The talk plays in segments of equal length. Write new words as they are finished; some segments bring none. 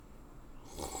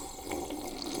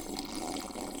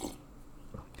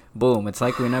Boom. It's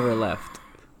like we never left.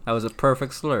 That was a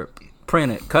perfect slurp.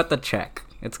 Print it. Cut the check.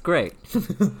 It's great.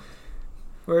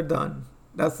 We're done.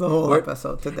 That's the whole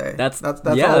episode today. That's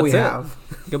all we have.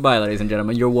 Goodbye, ladies and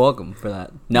gentlemen. You're welcome for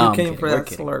that. No, I'm kidding. For that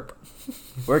slurp.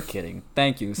 We're kidding.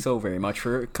 Thank you so very much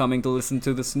for coming to listen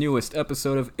to this newest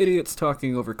episode of Idiots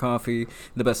Talking Over Coffee,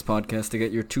 the best podcast to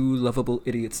get your two lovable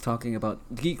idiots talking about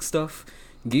geek stuff,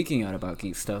 geeking out about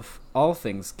geek stuff, all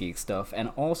things geek stuff, and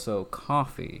also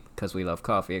coffee, because we love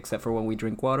coffee, except for when we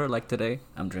drink water, like today.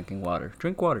 I'm drinking water.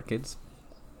 Drink water, kids.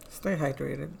 Stay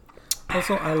hydrated.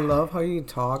 Also, I love how you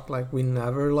talk like we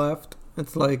never left.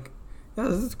 It's like, yeah,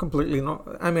 this is completely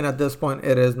normal. I mean, at this point,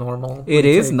 it is normal. It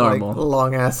is normal. Like,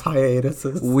 long-ass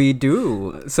hiatuses. We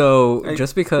do. So,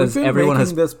 just because everyone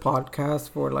has... this podcast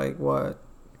for, like, what,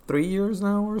 3 years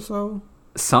now or so?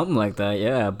 Something like that,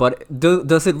 yeah. But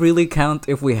does it really count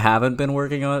if we haven't been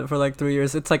working on it for, like, 3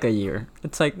 years? It's like a year.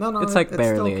 It's like, it's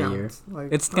barely a year.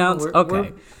 Like, it counts?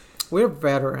 Okay. We're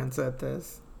veterans at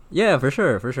this. Yeah, for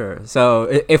sure. So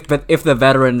if the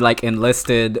veteran like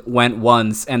enlisted, went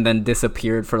once and then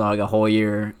disappeared for like a whole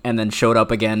year and then showed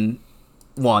up again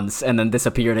once and then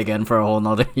disappeared again for a whole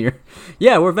nother year,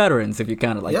 yeah, we're veterans if you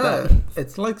count it like that. Yeah,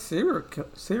 it's like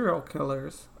serial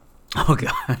killers. Oh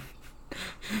god.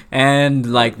 And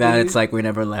like that, it's like we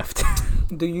never left.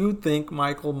 Do you think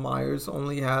Michael Myers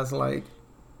only has like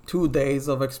 2 days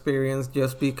of experience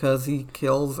just because he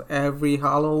kills every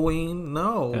Halloween?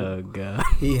 No. Oh god.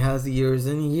 He has years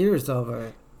and years of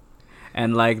it.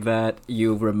 And like that,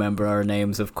 you remember our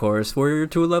names, of course. We're your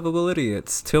two lovable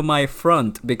idiots. To my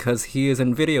front, because he is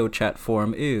in video chat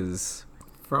form, is...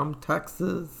 From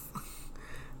Texas.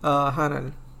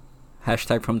 Hanan.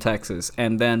 Hashtag from Texas.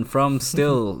 And then from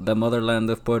still the motherland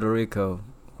of Puerto Rico,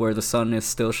 where the sun is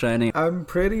still shining. I'm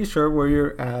pretty sure where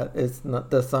you're at, it's not,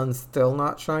 the sun's still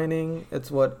not shining. It's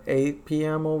what, 8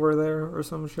 p.m. over there or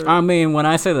some shit? I mean, when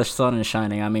I say the sun is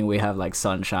shining, I mean we have like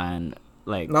sunshine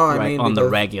like on the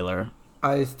regular.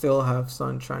 I still have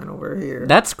sunshine over here.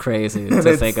 That's crazy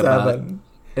to think about.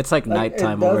 It's like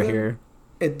nighttime over here.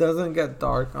 It doesn't get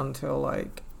dark until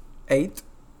like 8.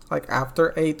 Like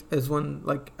after 8 is when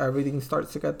like everything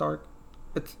starts to get dark.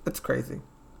 It's crazy.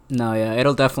 No, yeah,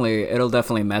 it'll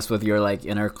definitely mess with your like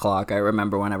inner clock. I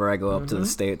remember whenever I go up to the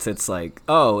States, it's like,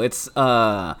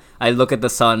 I look at the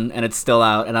sun and it's still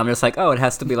out, and I'm just like, oh, it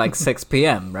has to be like 6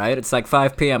 p.m., right? It's like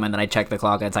 5 p.m., and then I check the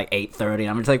clock and it's like 8:30, and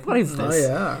I'm just like, what is this? Oh,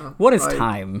 yeah. What is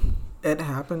time? It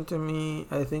happened to me,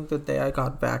 I think the day I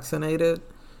got vaccinated.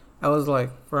 I was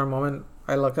like, for a moment,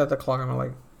 I looked at the clock and I'm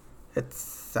like, it's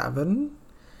 7?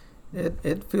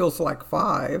 It feels like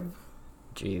 5.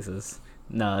 Jesus.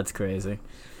 No, that's crazy.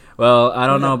 Well, I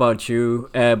don't know about you,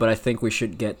 but I think we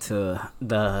should get to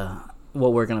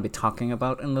what we're gonna be talking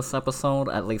about in this episode.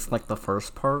 At least like the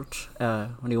first part. Do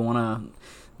you wanna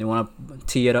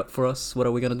tee it up for us? What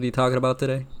are we gonna be talking about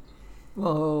today?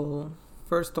 Well,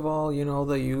 first of all,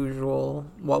 the usual,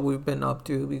 what we've been up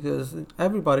to, because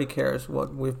everybody cares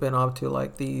what we've been up to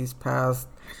like these past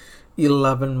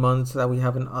 11 months that we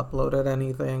haven't uploaded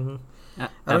anything. I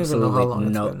don't even know how long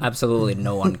it's been. Absolutely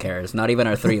no one cares. Not even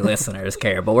our 3 listeners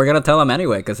care. But we're going to tell them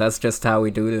anyway, because that's just how we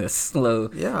do this.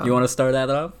 Yeah. You want to start that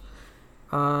off?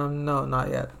 No, not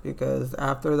yet. Because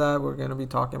after that, we're going to be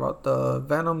talking about the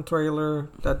Venom trailer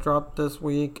that dropped this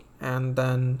week. And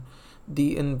then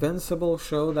the Invincible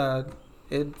show that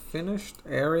it finished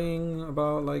airing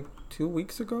about like 2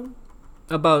 weeks ago.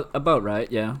 About right,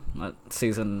 yeah.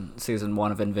 Season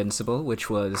 1 of Invincible, which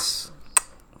was...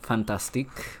 fantastic.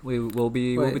 We'll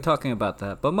be talking about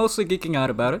that, but mostly geeking out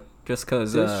about it, just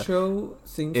because this show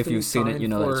seems if you've seen it, you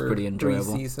know that it's pretty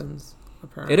enjoyable. 3 seasons,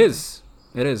 apparently. It is.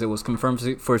 It was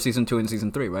confirmed for season 2 and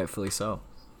season 3, rightfully so.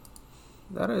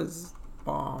 That is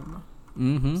bomb.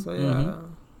 So yeah,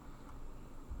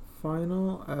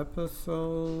 final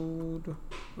episode.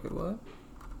 Wait, what?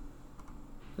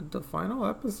 Did the final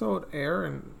episode air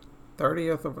in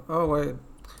 30th of? Oh wait.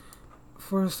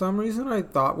 For some reason, I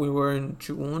thought we were in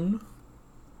June.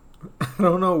 I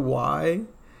don't know why.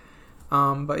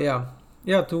 But yeah,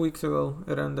 2 weeks ago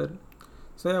it ended.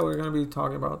 So yeah, we're gonna be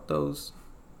talking about those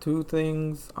 2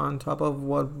 things on top of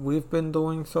what we've been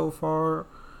doing so far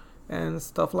and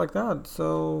stuff like that.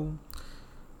 So,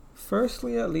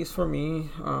 firstly, at least for me,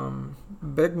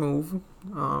 big move.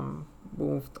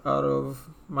 Moved out of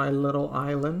my little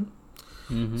island.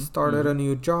 Started a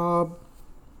new job.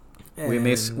 We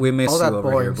miss you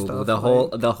over here, boo-boo.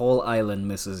 The whole island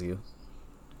misses you.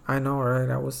 I know, right?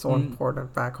 I was so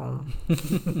important back home.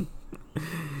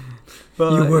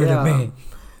 But you were to me.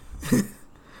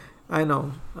 I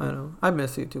know. I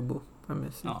miss you too, boo. I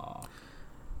miss you. Aww.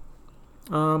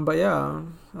 But yeah,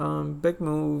 big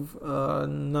move.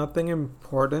 Nothing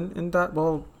important in that.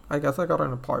 Well, I guess I got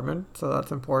an apartment, so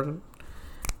that's important.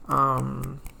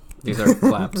 Um, These are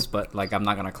claps, but like I'm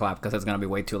not gonna clap because it's gonna be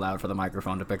way too loud for the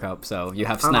microphone to pick up. So you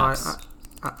have I know, snaps.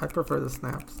 I prefer the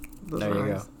snaps. Those There are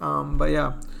you nice. But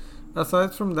yeah,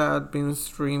 aside from that, been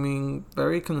streaming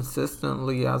very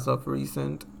consistently as of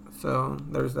recent. So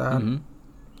there's that. Mm-hmm.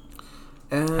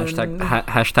 And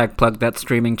Hashtag plug that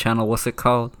streaming channel. What's it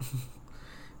called?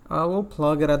 we'll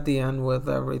plug it at the end with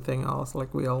everything else,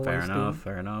 like we always Fair do. enough.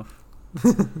 Fair enough.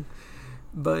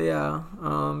 But yeah,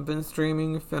 been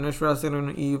streaming, finished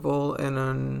Resident Evil in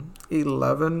an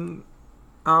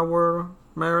 11-hour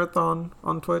marathon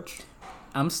on Twitch.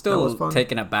 I'm That was still fun.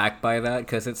 taken aback by that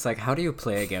because it's like, how do you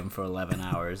play a game for 11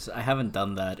 hours? I haven't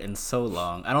done that in so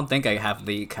long. I don't think I have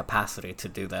the capacity to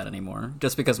do that anymore,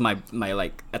 just because my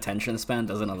like attention span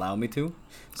doesn't allow me to.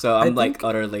 So I'm like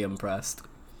utterly impressed.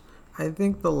 I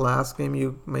think the last game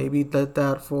you maybe did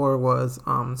that for was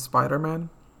Spider-Man.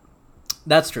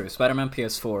 That's true. Spider-Man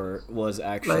PS4 was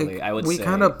actually, Like I would we say,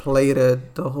 kind of played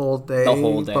it the whole day. The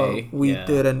whole day, but we yeah.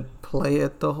 didn't play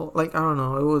it the whole. Like I don't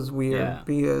know, it was weird Yeah.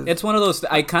 because It's one of those.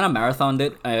 I kind of marathoned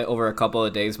it over a couple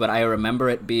of days, but I remember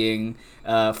it being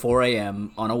 4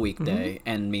 a.m. on a weekday,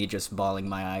 and me just bawling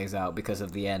my eyes out because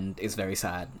of the end is very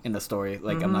sad in the story.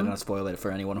 Like I'm not gonna spoil it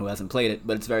for anyone who hasn't played it,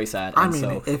 but it's very sad. I And mean,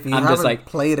 so if you I'm haven't just like,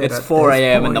 played it, it's at 4 this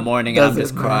a.m. in the point, morning, and I'm doesn't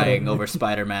just crying matter. over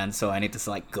Spider-Man, so I need to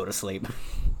like go to sleep.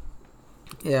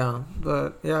 Yeah,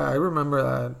 but yeah, I remember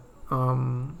that.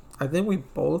 I think we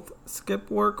both skipped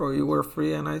work, or you were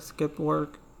free and I skipped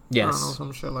work. I don't know, Yes,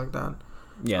 some shit like that.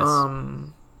 yes.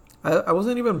 I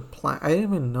wasn't even I didn't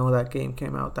even know that game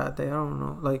came out that day. I don't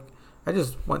know. Like, I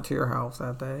just went to your house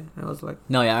that day. And I was like,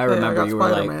 No, yeah, I Hey, I remember got you were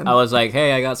like, Spider-Man. I was like,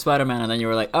 hey, I got Spider-Man, and then you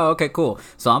were like, oh, okay, cool.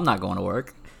 So I'm not going to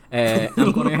work. I'm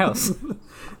going to your house.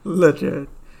 legit.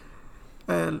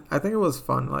 And I think it was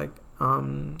fun. Like,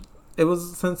 it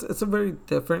was, since it's a very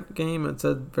different game. It's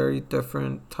a very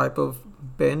different type of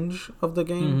binge of the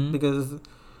game Mhm. because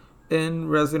in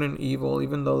Resident Evil,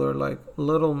 even though they're like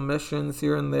little missions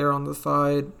here and there on the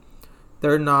side,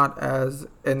 they're not as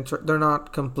they're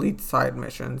not complete side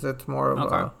missions. It's more of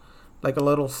Okay. a like a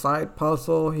little side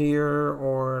puzzle here,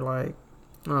 or like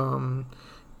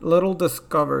little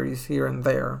discoveries here and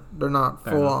there. They're not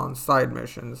Fair full enough. on side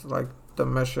missions. Like, the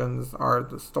missions are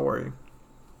the story.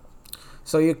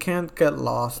 So you can't get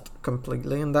lost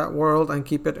completely in that world and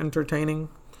keep it entertaining.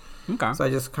 Okay. So I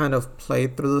just kind of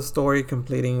played through the story,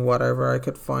 completing whatever I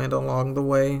could find along the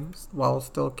way while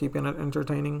still keeping it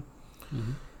entertaining.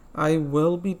 Mhm. I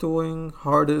will be doing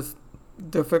hardest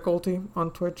difficulty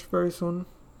on Twitch very soon.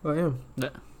 But yeah.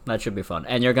 That should be fun.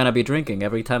 And you're going to be drinking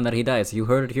every time that he dies. You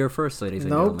heard it here first, ladies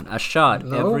and Nope. gentlemen. A shot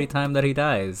Nope. every time that he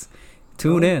dies.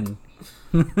 Tune Nope.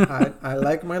 in. I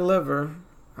like my liver.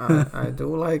 I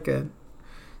do like it.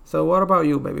 So what about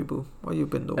you, baby boo? What you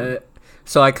been doing?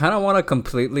 So I kind of want to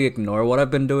completely ignore what I've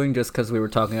been doing just because we were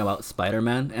talking about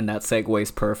Spider-Man, and that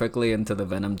segues perfectly into the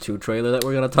Venom 2 trailer that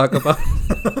we're going to talk about.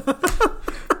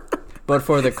 But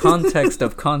for the context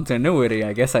of continuity,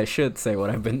 I guess I should say what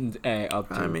I've been up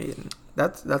to. I mean,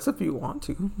 that's if you want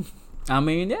to. I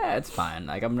mean, yeah, it's fine.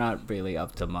 Like, I'm not really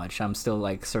up to much. I'm still,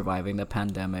 like, surviving the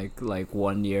pandemic, like,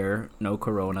 1 year, no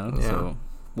corona, Yeah. so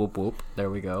whoop whoop, there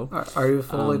we go. Are you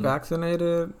fully Um,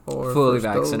 vaccinated or Fully first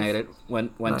dose? vaccinated.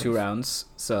 Went Nice. 2 rounds,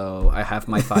 so I have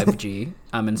my 5G.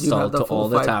 I'm installed the to full all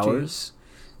the 5G. towers.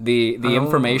 The Oh.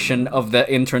 information of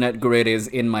the internet grid is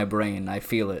in my brain. I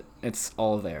feel it. It's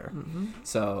all there.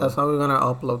 So That's how we're gonna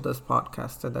upload this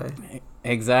podcast today.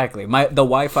 exactly. The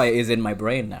Wi-Fi is in my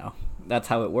brain now. That's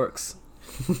how it works.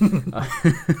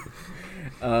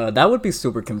 That would be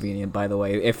super convenient, by the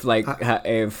way. If like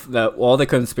if all the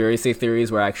conspiracy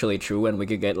theories were actually true, and we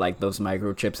could get like those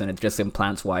microchips and it just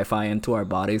implants Wi-Fi into our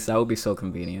bodies, that would be so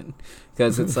convenient.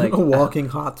 Because it's like a walking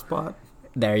hotspot.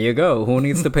 there you go. Who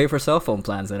needs to pay for cell phone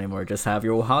plans anymore? Just have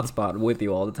your hotspot with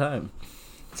you all the time.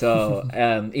 So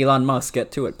Elon Musk,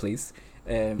 get to it, please.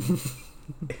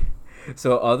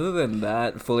 So other than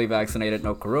that, fully vaccinated,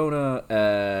 no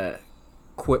corona.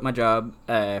 Quit my job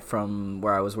from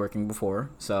where I was working before,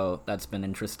 so that's been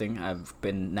interesting. I've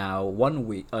been now 1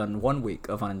 week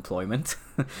of unemployment,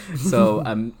 so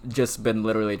I'm just been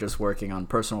literally just working on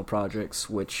personal projects,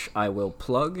 which I will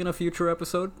plug in a future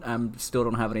episode. I'm still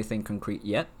don't have anything concrete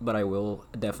yet, but I will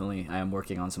definitely. I am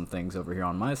working on some things over here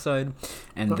on my side,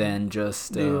 and then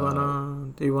just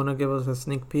Do you wanna give us a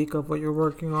sneak peek of what you're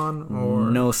working on, or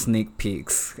no sneak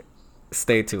peeks.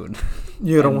 stay tuned.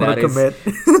 You don't And want to that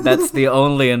commit. that's the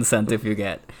only incentive you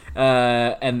get.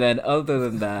 And then other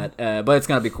than that, but it's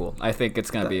gonna be cool. I think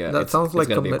it's gonna be a. That sounds like it's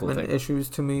gonna be a cool commitment thing. issues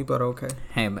to me, but okay.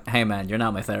 Hey man, you're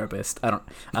not my therapist. I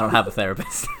don't have a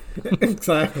therapist.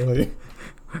 Exactly.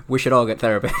 We should all get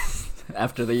therapists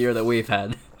after the year that we've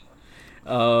had.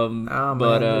 Ah,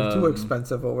 But man, they're too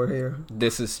expensive over here.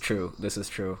 this is true.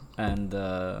 And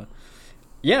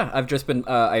yeah, I've just been.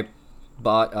 I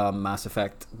bought Mass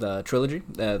Effect the trilogy,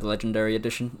 the Legendary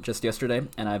Edition, just yesterday,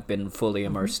 and I've been fully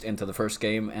immersed into the first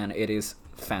game, and it is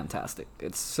fantastic.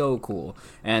 It's so cool,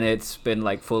 and it's been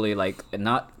like fully like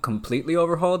not completely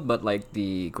overhauled, but like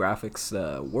the graphics,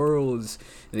 the worlds,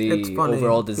 It's the funny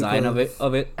overall design of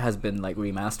because- it has been like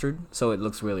remastered, so it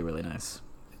looks really really nice.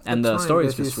 And It's the funny story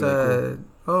is because just really cool.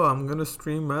 "Oh, I'm gonna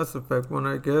stream Mass Effect when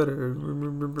I get it."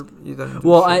 You didn't do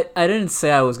Well, shit. I didn't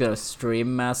say I was gonna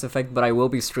stream Mass Effect, but I will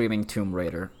be streaming Tomb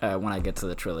Raider when I get to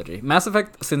the trilogy. Mass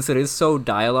Effect, since it is so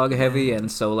dialogue heavy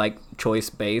and so like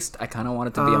choice based, I kind of want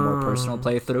it to be a more personal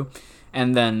playthrough,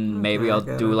 and then maybe Okay, I I'll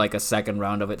get do it. like a second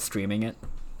round of it streaming it.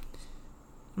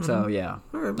 So yeah,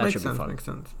 Alright, that makes should be sense, fun. Makes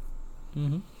sense.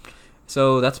 hmm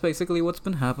So that's basically what's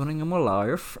been happening in my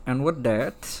life, and with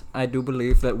that, I do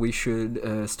believe that we should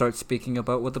start speaking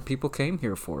about what the people came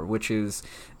here for, which is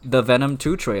the Venom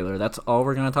 2 trailer. That's all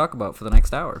we're gonna talk about for the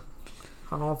next hour.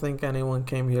 I don't think anyone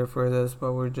came here for this,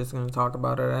 but we're just gonna talk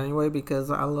about it anyway because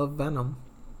I love Venom.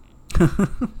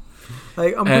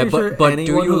 Like I'm pretty sure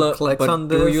anyone who clicks on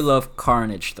this. Do you love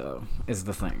Carnage though? Is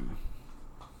the thing.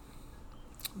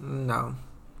 No.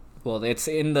 Well, it's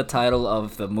in the title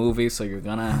of the movie, so you're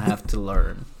gonna have to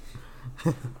learn.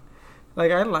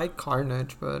 Like I like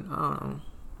Carnage, but I don't know.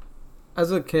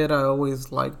 As a kid, I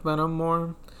always liked Venom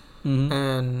more, Mm-hmm.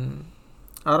 and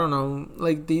I don't know.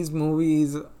 Like these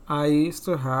movies, I used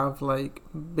to have like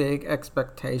big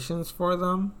expectations for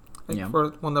them. Like Yeah. for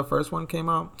when the first one came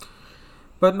out,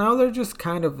 but now they're just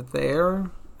kind of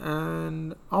there,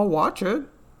 and I'll watch it.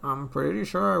 I'm pretty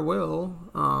sure I will.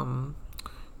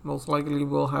 Most likely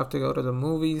we'll have to go to the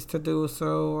movies to do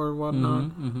so or whatnot.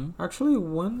 Actually,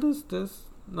 when does this?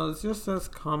 No, it just says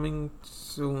coming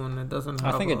soon. It doesn't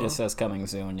have. I think it just says coming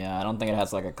soon. Yeah, I don't think it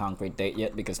has like a concrete date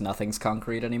yet because nothing's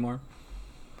concrete anymore.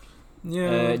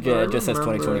 Yeah, yeah, I it just says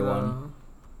remember 2021.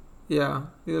 Yeah,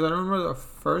 because I remember the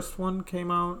first one came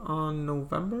out on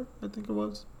November. I think it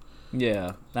was.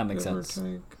 Yeah, that makes Give or sense.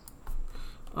 take.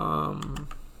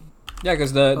 Yeah,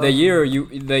 because the year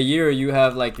you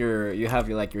have like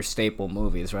your staple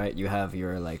movies, right? You have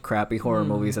your like crappy horror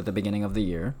movies at the beginning of the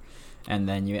year, and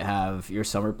then you have your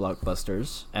summer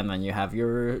blockbusters, and then you have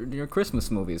your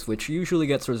Christmas movies, which usually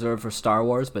gets reserved for Star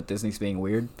Wars, but Disney's being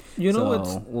weird. You know,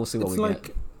 so we'll see what it's we like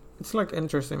get. it's like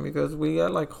interesting because we get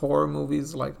like horror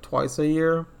movies like twice a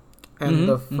year, and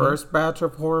the first batch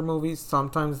of horror movies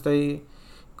sometimes they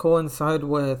coincide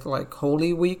with like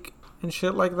Holy Week and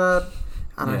shit like that.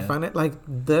 And I Yeah. find it like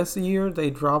this year they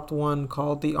dropped one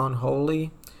called The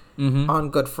Unholy on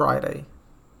Good Friday.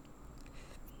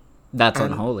 That's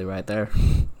and- unholy right there.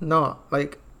 No,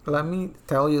 like let me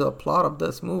tell you the plot of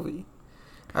this movie.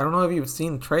 I don't know if you've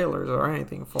seen trailers or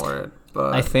anything for it,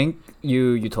 but I think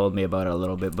you told me about it a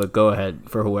little bit, but go ahead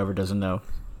for whoever doesn't know.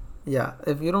 yeah,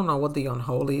 if you don't know what The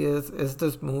Unholy is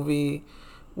this movie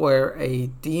where a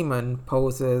demon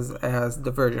poses as the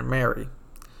Virgin Mary.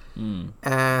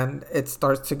 And it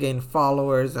starts to gain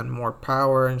followers and more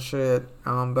power and shit,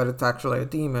 but it's actually a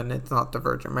demon. It's not the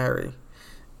Virgin Mary.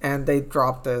 And they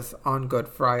dropped this on Good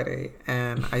Friday,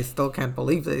 and I still can't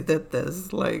believe they did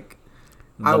this. Like,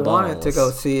 I wanted to go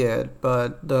balls. see it,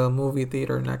 but the movie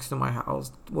theater next to my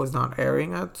house was not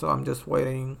airing it, so I'm just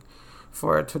waiting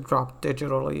for it to drop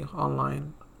digitally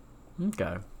online.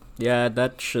 Okay. Yeah,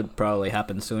 that should probably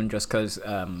happen soon just because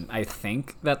I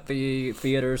think that the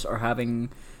theaters are having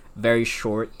very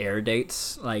short air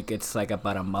dates. Like, it's like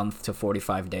about a month to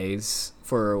 45 days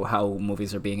for how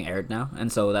movies are being aired now. And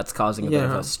so that's causing a bit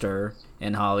of Yeah. a stir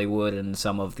in Hollywood and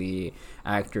some of the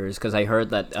actors. Because I heard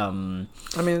that, I mean,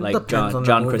 it like, depends on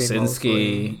John the movie Krasinski,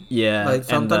 mostly. yeah, Like, and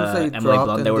sometimes they Emily dropped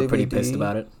Blunt, in they were pretty pissed DVD.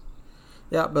 about it.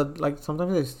 Yeah, but like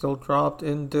sometimes they still dropped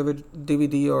in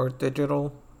DVD or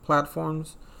digital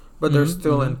platforms, but they're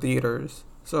still in theaters.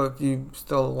 So if you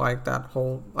still like that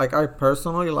whole, like I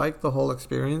personally like the whole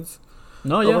experience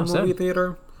No, of yeah, a movie same.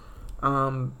 theater.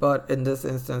 But in this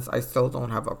instance, I still don't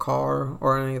have a car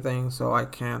or anything, so I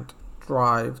can't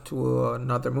drive to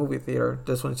another movie theater.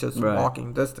 This one's just Right.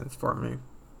 walking distance for me.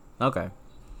 Okay.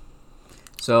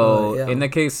 So Yeah. in the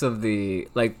case of the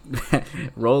like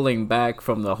rolling back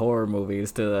from the horror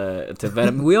movies to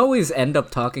Venom, we always end up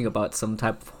talking about some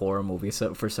type of horror movie.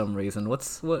 So for some reason,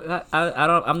 I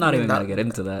don't I'm not I mean, even gonna get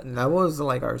into that. That was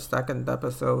like our second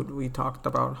episode. We talked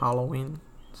about Halloween.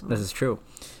 So. This is true.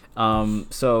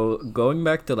 So going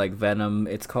back to like Venom,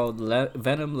 it's called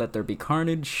Venom: Let There Be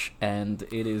Carnage, and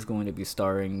it is going to be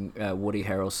starring Woody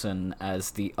Harrelson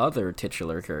as the other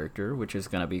titular character, which is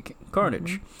gonna be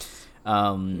Carnage.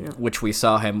 Which we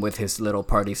saw him with his little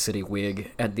Party City wig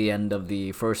at the end of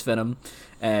the first Venom,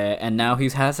 and now he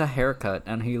has a haircut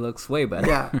and he looks way better.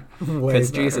 Yeah, because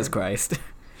Jesus Christ.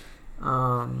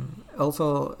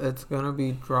 Also, it's gonna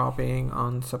be dropping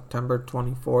on September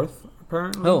 24th.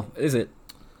 Apparently. Oh, is it?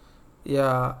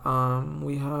 Yeah.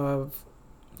 We have.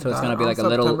 So it's gonna be like a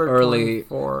little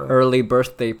early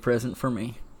birthday present for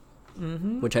me,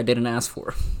 which I didn't ask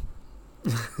for.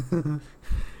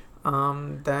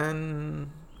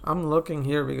 Then I'm looking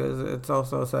here because it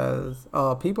also says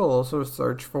people also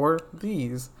search for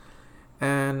these,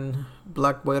 and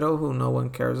Black Widow, who no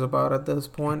one cares about at this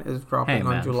point, is dropping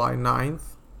on July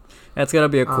 9th. That's gonna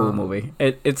be a cool movie.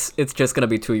 It's just gonna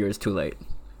be 2 years too late.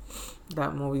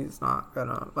 That movie's not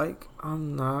gonna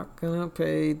I'm not gonna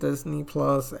pay Disney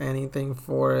Plus anything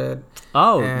for it.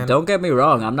 Oh, don't get me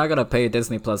wrong. I'm not gonna pay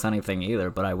Disney Plus anything either,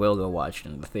 but I will go watch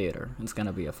it in the theater. It's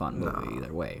gonna be a fun movie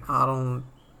either way. I don't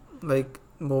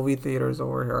movie theaters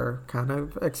over here are kind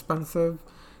of expensive,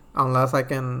 unless I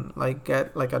can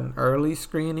get an early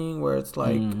screening where it's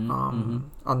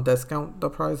on discount the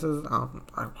prices.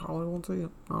 I probably won't see it.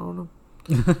 I don't know.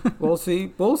 We'll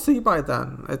see by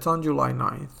then. It's on July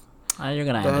 9th. You're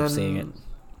gonna end up seeing it.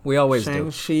 We always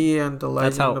do. Shang-Chi and the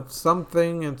Legend of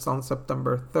Something. It's on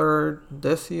September 3rd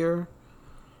this year.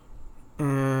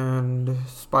 And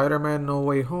Spider-Man No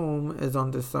Way Home is on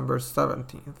December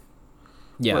 17th.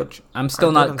 Yeah, which I'm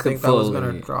still not think that was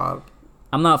gonna drop.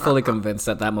 I'm not fully convinced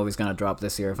that movie's gonna drop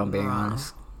this year, if I'm being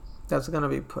honest. That's gonna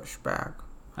be pushed back.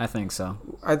 I think so.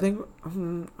 I think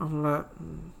I'm not.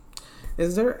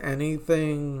 Is there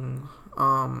anything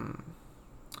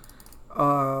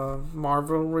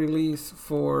Marvel release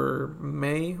for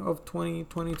May of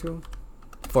 2022?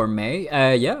 For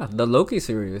May? Yeah, the Loki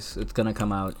series. It's gonna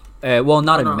come out. Well,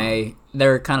 not in May.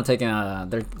 They're kind of taking a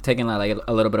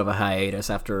little bit of a hiatus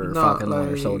after Falcon and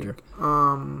Winter Soldier.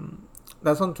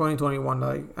 That's on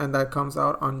 2021, and that comes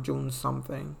out on June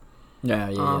something. Yeah.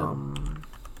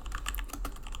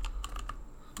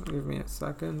 Give me a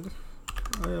second.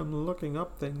 I am looking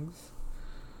up things.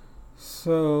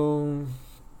 So.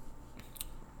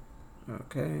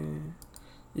 Okay,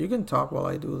 you can talk while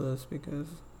I do this because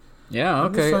okay.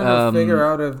 I'm just trying to figure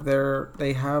out if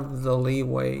they have the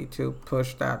leeway to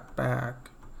push that back.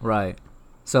 Right.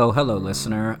 So, hello,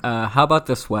 listener. How about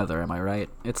this weather? Am I right?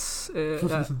 It's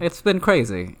been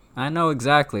crazy. I know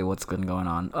exactly what's been going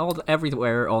on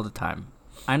everywhere all the time.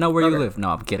 I know where you live.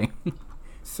 No, I'm kidding.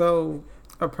 So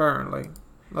apparently,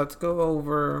 let's go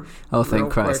over. Oh,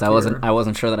 thank Christ! I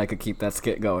wasn't sure that I could keep that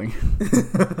skit going.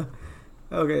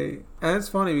 Okay, and it's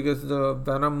funny because the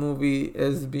Venom movie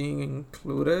is being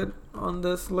included on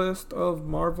this list of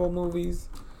Marvel movies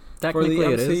for the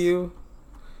MCU. It is.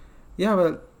 Yeah,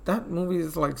 but that movie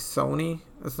is like Sony.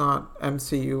 It's not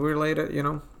MCU related, you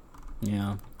know?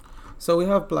 Yeah. So we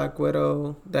have Black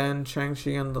Widow, then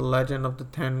Shang-Chi and the Legend of the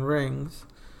Ten Rings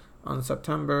on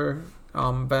September.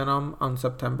 Venom on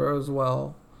September as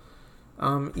well.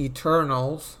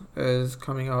 Eternals is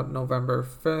coming out November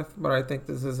 5th, but I think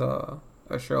this is a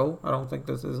show. I don't think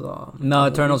this is No,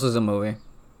 Eternals is a movie.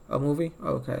 A movie?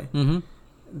 Okay. Mm-hmm.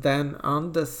 Then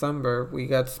on December we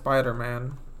got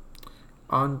Spider-Man.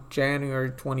 On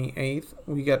January 28th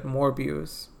we get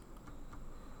Morbius,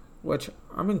 which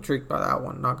I'm intrigued by that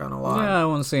one, not gonna lie. Yeah, that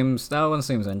one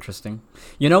seems interesting.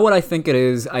 You know what I think it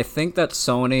is? I think that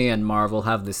Sony and Marvel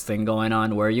have this thing going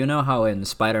on where, you know how in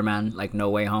Spider-Man, like No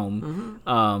Way Home,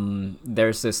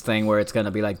 there's this thing where it's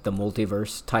gonna be like the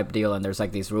multiverse type deal, and there's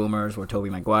like these rumors where Tobey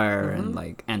Maguire and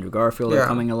like Andrew Garfield are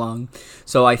coming along.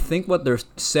 So I think what they're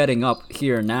setting up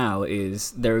here now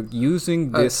is they're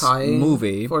using this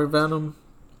movie for Venom.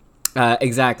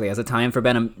 Exactly, as a tie-in for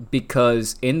Venom,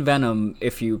 because in Venom,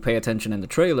 if you pay attention in the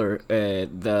trailer,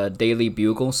 the Daily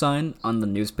Bugle sign on the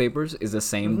newspapers is the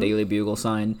same Daily Bugle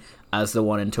sign as the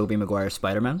one in Tobey Maguire's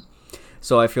Spider-Man.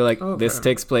 So I feel like this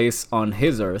takes place on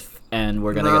his Earth, and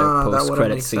we're gonna get a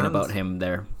post-credit scene about him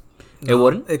there. No, it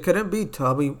wouldn't? It couldn't be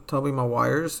Tobey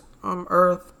Maguire's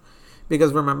Earth,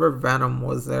 because remember Venom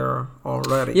was there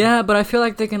already. Yeah, but I feel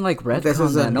like they can like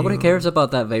retcon that. Nobody cares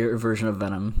about that version of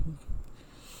Venom.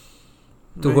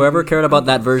 To whoever cared about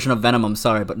that version of Venom, I'm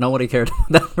sorry, but nobody cared about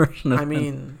that version of Venom. I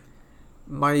mean,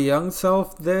 my young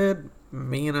self did.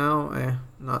 Me now,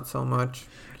 not so much.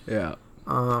 Yeah.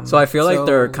 So I feel like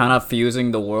they're So kind of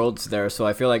fusing the worlds there. So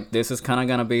I feel like this is kind of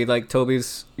gonna be like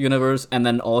Toby's universe, and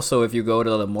then also if you go to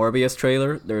the Morbius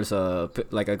trailer, there's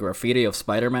like a graffiti of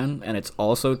Spider-Man, and it's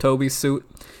also Toby's suit.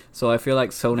 So I feel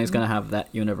like Sony's gonna have that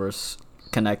universe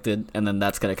connected, and then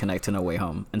that's gonna connect to No Way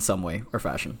Home in some way or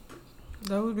fashion.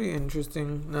 that would be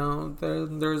interesting. Now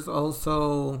there's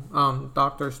also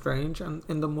Doctor Strange and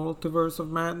in the Multiverse of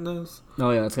Madness.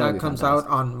 Oh yeah, it's gonna That be comes fantastic.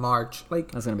 out on March.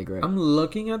 Like That's gonna be great. I'm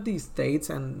looking at these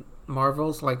dates and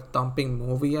Marvel's like dumping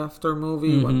movie after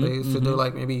movie when they used to do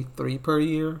like maybe 3 per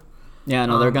year. Yeah,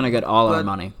 no, they're gonna get all our but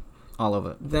money, all of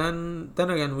it. Then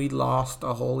again, we lost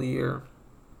a whole year.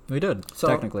 We did So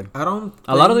technically. I don't.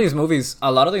 A lot of think-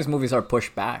 these movies are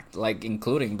pushed back, like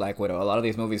including Black Widow. A lot of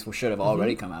these movies should have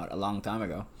already come out a long time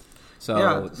ago. So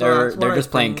Yeah, so they're that's what I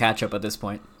just playing think. catch up at this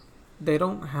point. they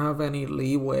don't have any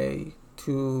leeway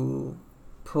to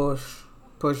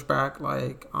push back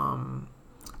like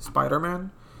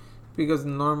Spider-Man, because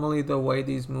normally the way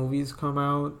these movies come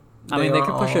out, I mean, they are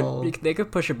could push all- it. They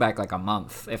could push it back like a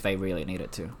month if they really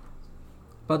needed to.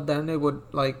 But then it would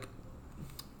like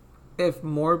if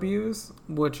Morbius,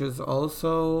 which is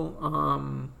also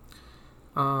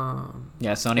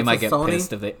Yeah, Sony It's might a get Sony-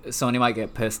 pissed if they. Sony might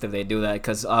get pissed if they do that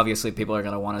because obviously people are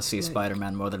gonna want to see Yeah.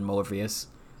 Spider-Man more than Morbius.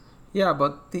 yeah,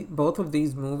 but both of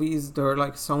these movies, they're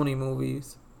like Sony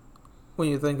movies. When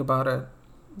you think about it,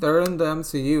 they're in the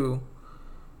MCU.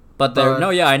 But they're But no,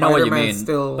 yeah, I know what you Spider-Man's mean.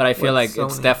 still But I feel with like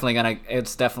it's Sony.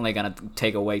 definitely gonna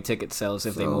take away ticket sales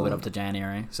if they move it So- up to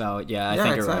January. So yeah, I Yeah,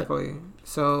 think you're right. exactly.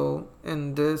 So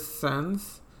in this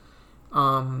sense,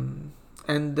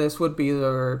 and this would be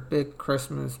their big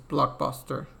Christmas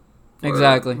blockbuster. for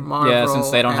Exactly. Yeah, Marvel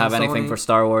since they don't and have anything Sony. for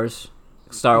Star Wars.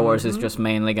 Star Wars is Mhm. just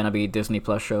mainly gonna be Disney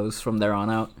Plus shows from there on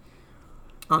out.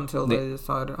 Until They- they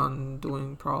decide on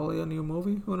doing probably a new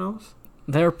movie. Who knows?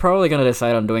 They're probably gonna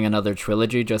decide on doing another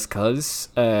trilogy just cause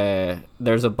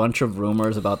there's a bunch of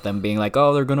rumors about them being like,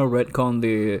 oh, they're gonna retcon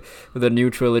the new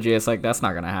trilogy. It's like that's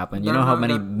not gonna happen. You They're know how not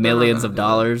many gonna- they're not millions gonna of do that.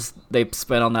 dollars they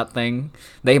spent on that thing?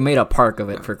 They made a park of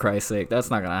it Yeah. for Christ's sake. That's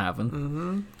not gonna happen.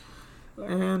 Mm-hmm.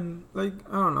 And like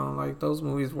I don't know, like those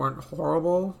movies weren't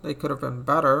horrible. They could have been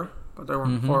better, but they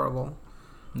weren't Mhm. horrible.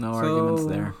 No arguments So,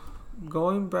 there.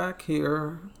 Going back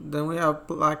here, then we have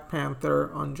Black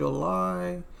Panther on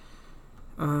July,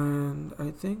 and I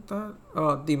think that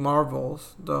the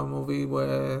Marvels, the movie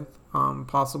with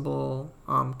possible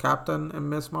Captain and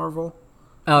Miss Marvel.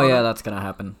 Oh yeah, on it. that's gonna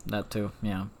happen. That too.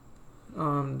 Yeah. That's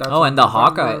Oh, in and the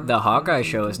November. Hawkeye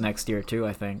show is next year too,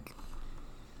 I think.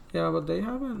 Yeah, but they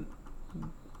haven't.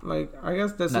 Like, I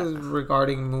guess this No. is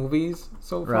regarding movies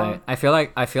so far. Right. I feel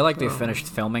like they Um, finished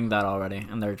filming that already,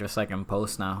 and they're just like in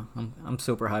post now. I'm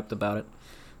super hyped about it.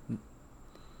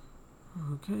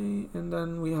 Okay, and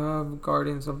then we have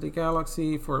Guardians of the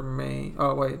Galaxy for May.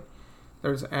 Oh wait,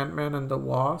 there's Ant-Man and the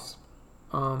Wasp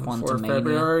for Quantumania.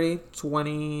 February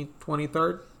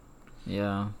 23rd,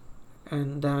 Yeah.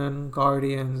 and then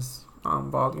Guardians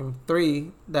Volume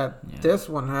 3. That Yeah. this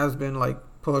one has been like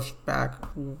pushed back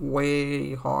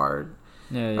way hard,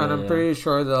 Yeah. and I'm pretty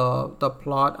sure the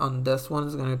plot on this one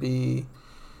is gonna be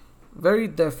very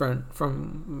different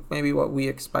from maybe what we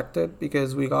expected,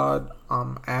 because we got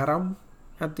Adam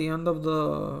at the end of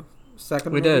the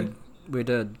second We movie.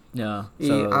 did. Yeah.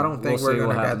 I don't think we'll we're see what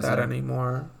gonna get happens that there.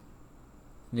 anymore.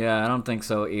 Yeah, I don't think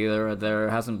so either. There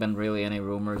hasn't been really any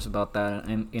rumors about that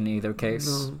in either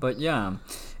case. No. But yeah,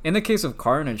 in the case of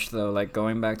Carnage, though, like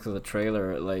going back to the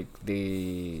trailer, like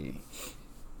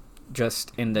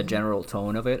just in the general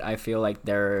tone of it, I feel like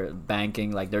they're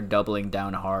doubling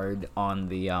down hard on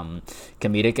the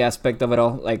comedic aspect of it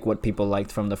all, like what people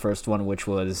liked from the first one, which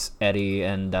was Eddie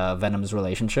and Venom's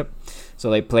relationship. So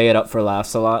they play it up for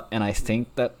laughs a lot, and I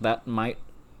think that might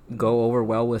go over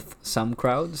well with some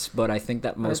crowds, but I think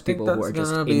that most think people who that's are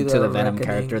just gonna be into the the Venom reckoning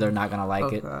character, they're not gonna like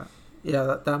of it. that.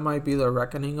 Yeah, that might be the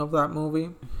reckoning of that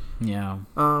movie. Yeah.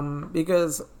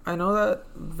 Because I know that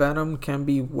Venom can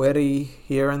be witty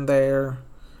here and there,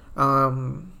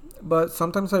 but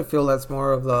sometimes I feel that's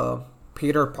more of the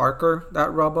Peter Parker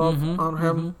that rub off Mhm, on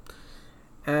him.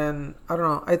 And I don't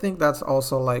know. I think that's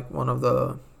also like one of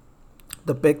the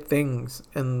big things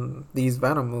in these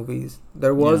Venom movies.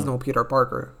 There was Yeah. no Peter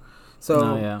Parker, so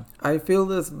No, yeah. I feel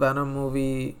this Venom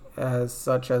movie, as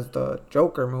such as the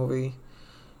Joker movie,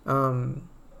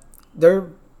 they're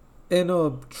in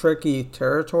a tricky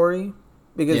territory,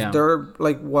 because Yeah. they're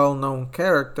like well-known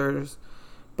characters,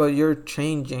 but you're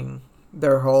changing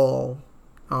their whole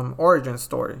origin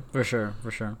story, For sure.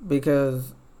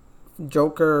 because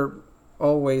Joker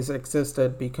always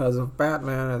existed because of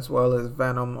Batman, as well as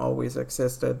Venom always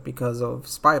existed because of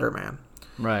Spider-Man.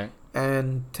 Right.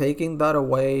 And taking that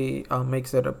away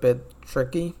makes it a bit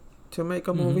tricky to make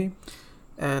a movie.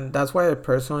 And that's why I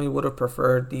personally would have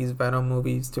preferred these Venom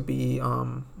movies to be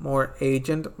more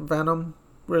Agent Venom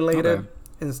related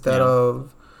instead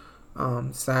of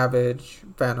Savage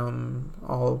Venom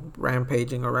all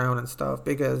rampaging around and stuff.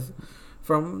 Because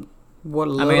from what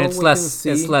little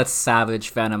it's less Savage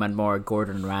Venom and more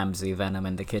Gordon Ramsay Venom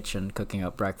in the kitchen cooking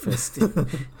up breakfast.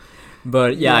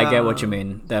 But yeah, I get what you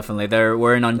mean. Definitely,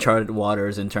 we're in uncharted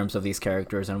waters in terms of these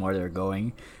characters and where they're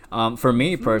going. For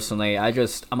me personally,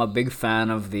 I'm a big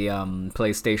fan of the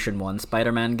PlayStation 1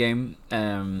 Spider-Man game,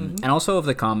 and also of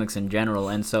the comics in general.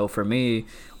 And so for me,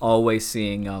 always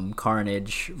seeing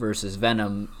Carnage versus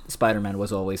Venom, Spider-Man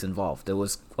was always involved. It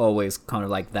was always kind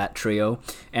of like that trio.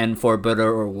 And for better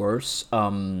or worse,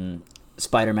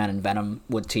 Spider-Man and Venom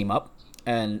would team up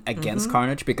and against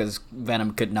Carnage, because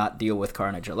Venom could not deal with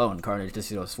Carnage alone. Carnage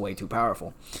just was way too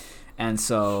powerful. And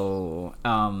so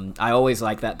I always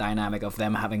like that dynamic of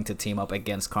them having to team up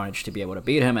against Carnage to be able to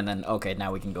beat him, and then, okay,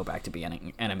 now we can go back to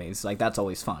being enemies. Like, that's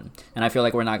always fun. And I feel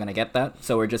like we're not going to get that,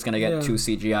 so we're just going to get two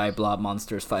CGI blob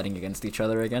monsters fighting against each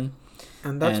other again.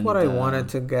 And that's what I wanted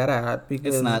to get at,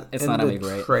 because it's not in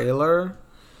the trailer,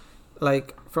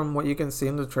 like, from what you can see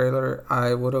in the trailer,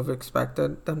 I would have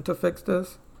expected them to fix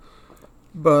this.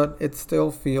 But it still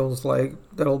feels like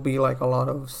there'll be like a lot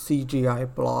of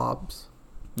CGI blobs.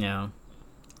 Yeah.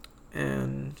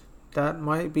 And that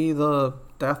might be the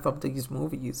death of these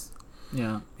movies.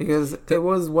 Yeah. Because it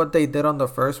was what they did on the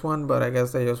first one, but I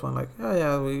guess they just went like, oh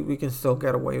yeah, we can still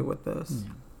get away with this.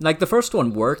 Yeah. Like, the first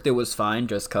one worked, it was fine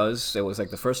just because it was like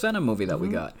the first Venom movie that we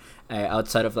got.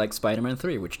 Outside of like Spider-Man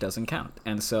 3, which doesn't count.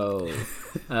 And so...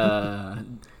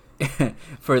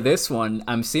 for this one,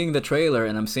 I'm seeing the trailer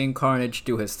and I'm seeing Carnage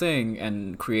do his thing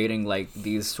and creating like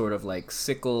these sort of like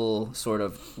sickle sort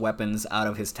of weapons out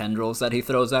of his tendrils that he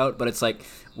throws out. But it's like,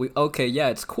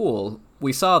 it's cool.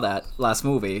 We saw that last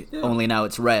movie, only now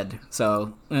it's red.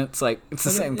 So it's like, it's the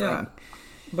same thing.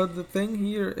 But the thing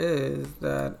here is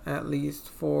that at least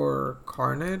for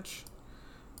Carnage,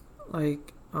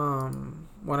 like,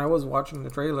 when I was watching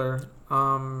the trailer,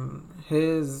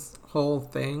 his whole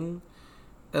thing,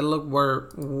 it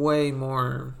looked way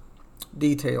more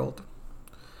detailed.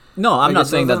 No, I'm not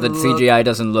saying that the CGI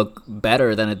doesn't look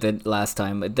better than it did last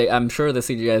time. I'm sure the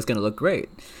CGI is going to look great,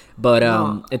 but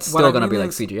it's still going to be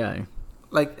like CGI.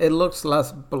 Like, it looks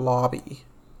less blobby.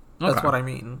 That's what I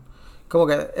mean.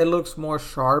 It looks more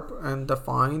sharp and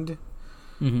defined,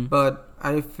 but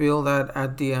I feel that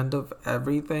at the end of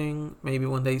everything, maybe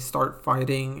when they start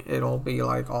fighting, it'll be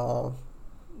like all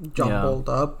jumbled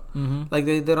up, like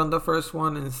they did on the first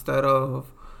one, instead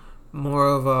of more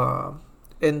of a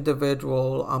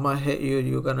individual, I'm gonna hit you,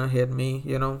 you're gonna hit me,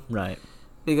 you know? Right.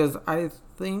 Because I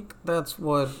think that's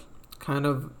what kind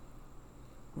of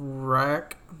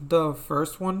wrecked the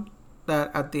first one,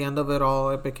 that at the end of it all,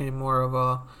 it became more of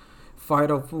a fight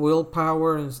of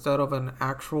willpower instead of an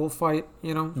actual fight,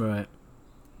 you know? Right.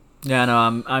 Yeah,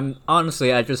 no, I'm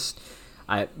honestly,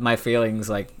 my feelings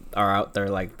like are out there.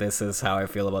 Like, this is how I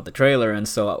feel about the trailer, and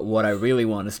so what I really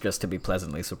want is just to be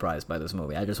pleasantly surprised by this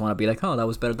movie. I just want to be like, oh, that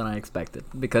was better than I expected,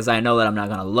 because I know that I'm not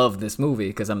gonna love this movie,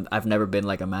 because I've never been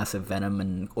like a massive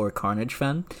Venom or Carnage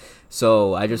fan,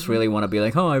 so I just really want to be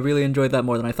like, oh, I really enjoyed that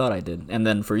more than I thought I did. And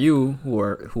then for you,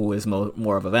 who is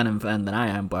more of a Venom fan than I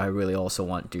am, but I really also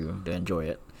want to enjoy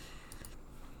it.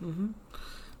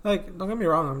 Like, don't get me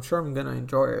wrong, I'm sure I'm gonna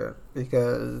enjoy it,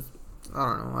 because I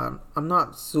don't know, I'm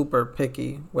not super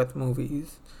picky with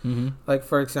movies. Like,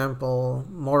 for example,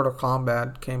 Mortal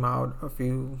Kombat came out a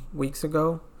few weeks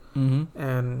ago,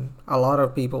 and a lot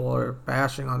of people are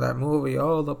bashing on that movie.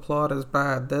 Oh, the plot is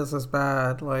bad, this is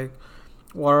bad, like,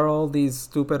 what are all these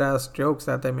stupid ass jokes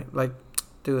that they make? Like,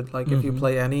 dude, like, if you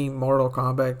play any Mortal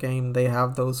Kombat game, they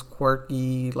have those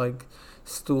quirky, like,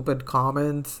 stupid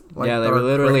comments. Like, yeah, they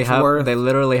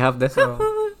literally have this.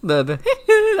 The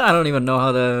I don't even know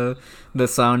how the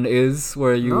sound is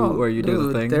where you do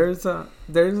the thing. There's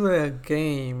a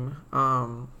game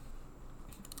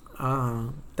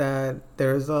that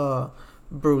there's a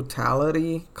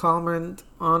brutality comment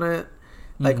on it,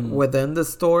 like within the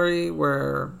story,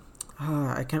 where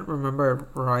I can't remember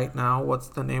right now what's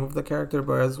the name of the character,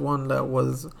 but it's one that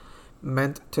was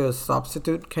meant to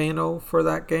substitute Kano for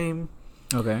that game.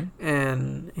 Okay.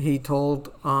 And he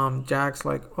told Jax,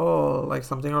 like, oh, like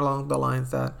something along the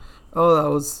lines that, oh, that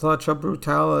was such a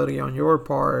brutality on your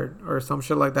part, or some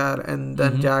shit like that. And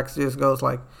then Jax just goes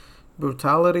like,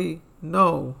 brutality?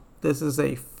 No, this is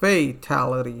a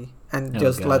fatality. And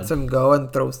just lets him go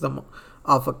and throws them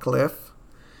off a cliff,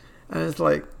 and it's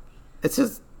like, it's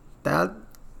just that.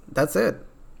 That's it.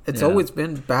 It's always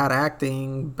been bad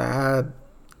acting, bad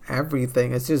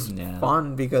everything. It's just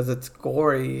fun because it's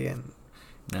gory and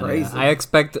crazy. I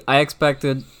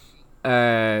expected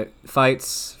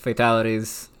fights,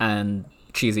 fatalities, and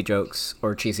cheesy jokes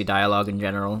or cheesy dialogue in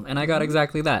general, and I got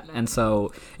exactly that. And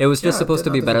so it was just supposed to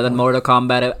be better than Mortal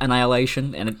Kombat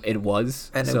Annihilation, and it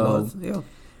was. And so, it was,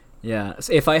 yeah.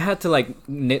 So if I had to like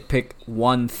nitpick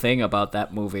one thing about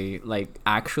that movie, like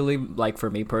actually, like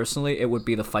for me personally, it would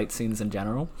be the fight scenes in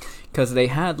general, because they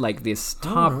had like this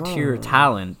top tier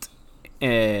talent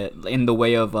in the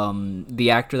way of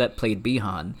the actor that played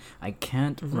Bihan. I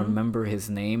can't remember his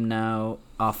name now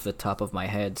off the top of my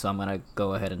head, so I'm gonna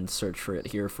go ahead and search for it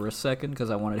here for a second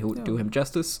because I wanted to do him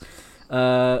justice.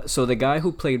 So the guy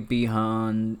who played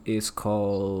Bihan is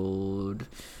called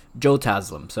Joe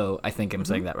Taslim. So I think I'm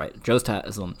saying that right. Joe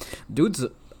Taslim. Dude's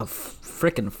a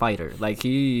freaking fighter. Like,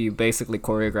 he basically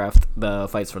choreographed the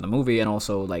fights for the movie and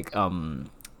also like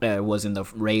was in the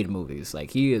Raid movies.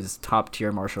 Like, he is top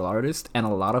tier martial artist, and a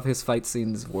lot of his fight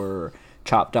scenes were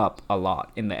chopped up a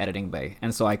lot in the editing bay,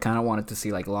 and so I kind of wanted to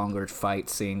see like longer fight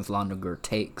scenes, longer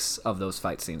takes of those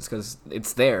fight scenes, because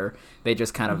it's there. They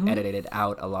just kind of edited it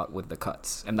out a lot with the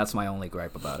cuts, and that's my only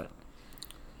gripe about it.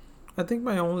 I think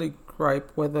my only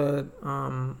gripe with it,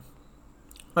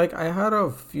 like, I had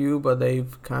a few, but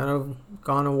they've kind of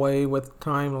gone away with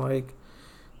time, like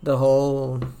the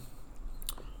whole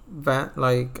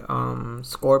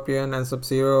Scorpion and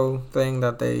Sub-Zero thing,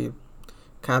 that they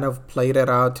kind of played it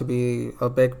out to be a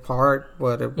big part,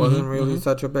 but it wasn't really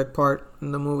such a big part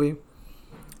in the movie,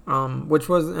 which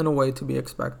was in a way to be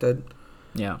expected.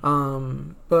 Yeah.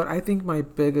 But I think my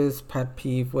biggest pet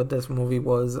peeve with this movie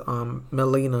was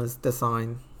Melina's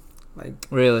design. Like,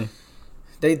 really,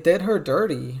 they did her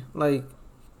dirty. Like,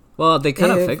 well, they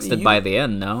kind of fixed it by the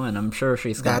end, no? And I'm sure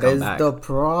she's gonna come back. That is the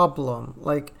problem.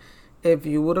 Like, if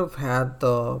you would have had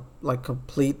the like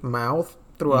complete mouth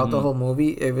throughout the whole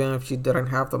movie, even if she didn't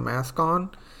have the mask on,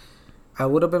 I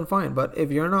would have been fine. But if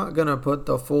you're not gonna put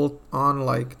the full on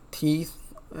like teeth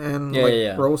and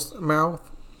gross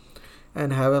mouth,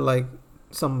 and have it like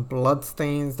some blood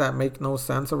stains that make no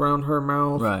sense around her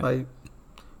mouth, right, like,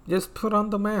 just put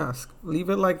on the mask, leave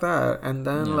it like that. And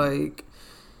then like,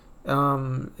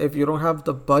 if you don't have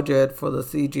the budget for the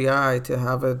CGI to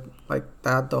have it like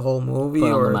that the whole movie,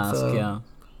 put on or the mask,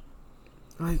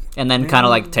 like, and then kind of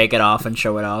like take it off and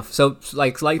show it off. So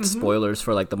like slight spoilers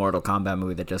for like the Mortal Kombat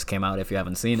movie that just came out if you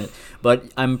haven't seen it. But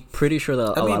I'm pretty sure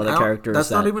that a lot of the characters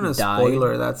that's not even a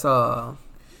spoiler. Died, that's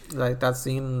like that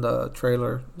scene in the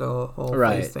trailer, the whole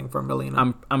face thing from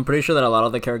Melina. I'm pretty sure that a lot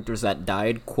of the characters that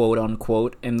died, quote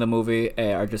unquote, in the movie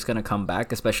are just gonna come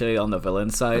back, especially on the villain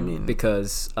side,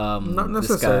 because not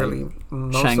necessarily.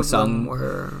 Most Shang of Tsung them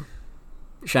were.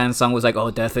 Shang Tsung was like,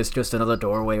 "Oh, death is just another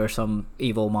doorway," or some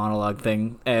evil monologue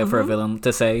thing for a villain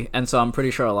to say, and so I'm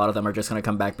pretty sure a lot of them are just gonna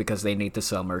come back because they need to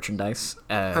sell merchandise.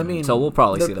 So we'll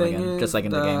probably see them again, just like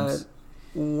in the games.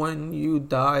 When you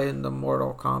die in the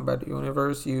Mortal Kombat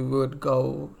universe, you would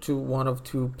go to one of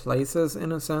two places,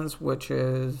 in a sense, which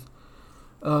is,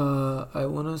 I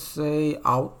want to say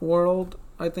Outworld,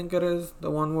 I think it is,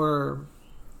 the one where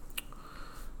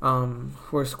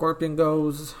Scorpion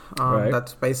goes, right.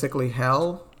 That's basically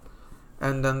hell,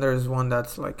 and then there's one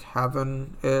that's like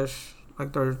heaven-ish,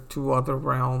 like there are two other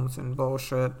realms and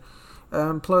bullshit,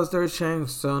 and plus there's Shang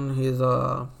Tsung, he's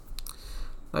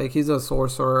a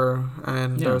sorcerer,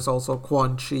 and there's also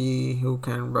Quan Chi, who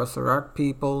can resurrect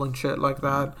people and shit like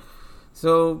that.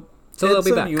 So it's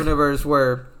a universe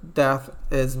where death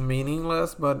is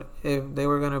meaningless, but if they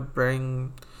were gonna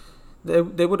bring,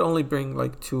 they would only bring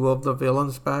like two of the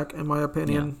villains back, in my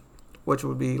opinion, which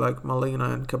would be like Melina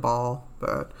and Cabal.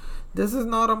 But this is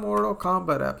not a Mortal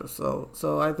Kombat episode,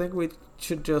 so I think we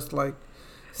should just like,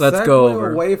 let's go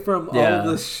away from all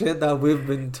the shit that we've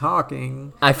been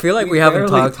talking. I feel like we haven't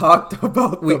talked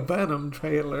about the Venom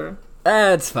trailer.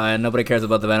 It's fine. Nobody cares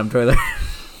about the Venom trailer.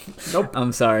 Nope.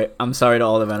 I'm sorry to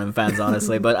all the Venom fans,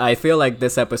 honestly, but I feel like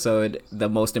this episode, the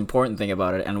most important thing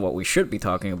about it, and what we should be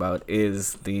talking about,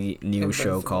 is the new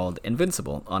show called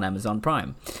Invincible on Amazon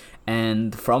Prime.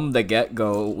 And from the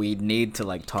get-go, we need to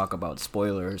like talk about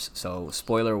spoilers. So,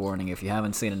 spoiler warning: if you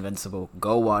haven't seen Invincible,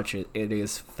 go watch it. It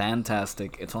is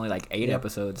fantastic. It's only like 8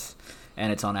 episodes,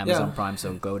 and it's on Amazon Prime.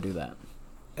 So go do that.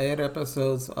 8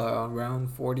 episodes, around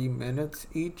 40 minutes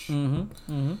each.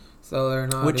 Mm-hmm. So they're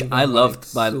not. Which even, I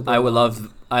loved, like, but super I would long.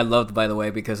 love. I loved, by the way,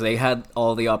 because they had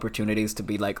all the opportunities to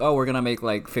be like, oh, we're gonna make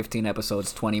like 15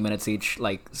 episodes, 20 minutes each,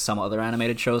 like some other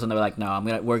animated shows, and they're like, no,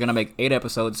 we're gonna make 8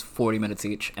 episodes, 40 minutes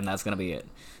each, and that's gonna be it.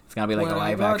 It's gonna be like When a I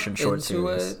live got action short into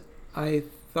series. it, I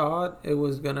thought it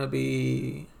was gonna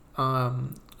be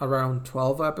around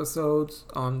 12 episodes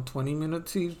on 20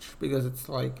 minutes each because it's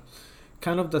like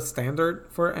kind of the standard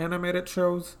for animated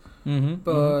shows. Mm-hmm.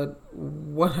 But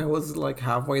when I was like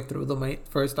halfway through the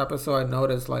first episode, I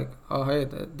noticed like, oh hey,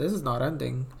 this is not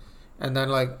ending, and then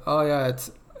like, oh yeah,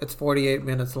 it's 48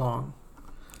 minutes long,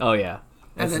 Oh yeah,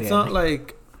 and that's it's the not ending.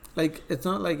 like it's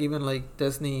not like even like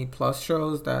Disney Plus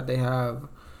shows that they have.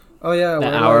 Oh yeah, The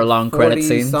we're hour-long like credit 40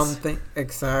 scenes. something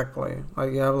exactly.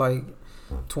 Like you have like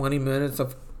 20 minutes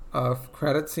of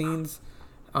credit scenes.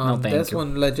 No, thank This you.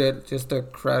 one legit, just the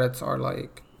credits are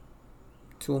like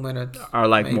 2 minutes. Are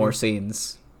like maybe. more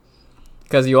scenes.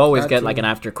 Because you always That get too. like an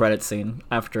after credit scene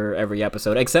after every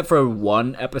episode, except for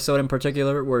one episode in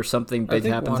particular where something I big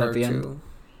think happens one at or the end. two.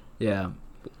 Yeah.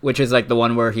 Which is like the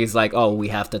one where he's like, oh, we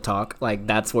have to talk. Like,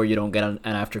 that's where you don't get an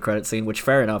after credit scene, which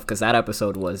fair enough, because that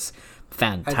episode was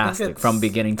fantastic from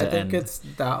beginning to I think end. it's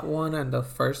that one and the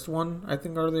first one. I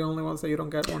think are the only ones that you don't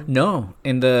get one. No,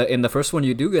 in the first one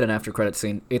you do get an after credit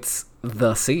scene. It's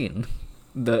the scene.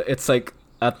 It's like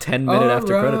a 10-minute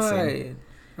after credit scene.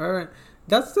 All right.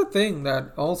 That's the thing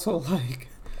that also like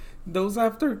those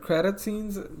after credit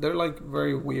scenes. They're like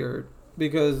very weird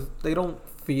because they don't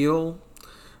feel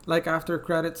like after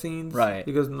credit scenes. Right.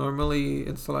 Because normally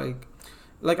it's like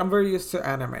I'm very used to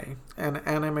anime, and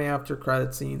anime after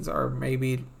credit scenes are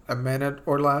maybe a minute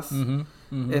or less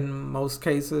in most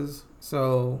cases.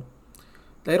 So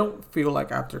they don't feel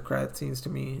like after credit scenes to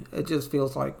me. It just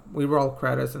feels like we roll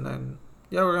credits and then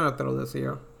yeah, we're gonna throw this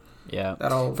here. Yeah.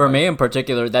 That'll For like, me in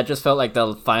particular, that just felt like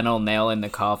the final nail in the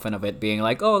coffin of it being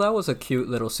like, oh, that was a cute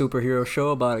little superhero show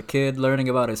about a kid learning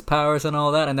about his powers and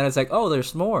all that. And then it's like, oh,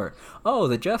 there's more. Oh,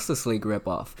 the Justice League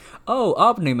ripoff. Oh,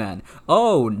 Omni-Man.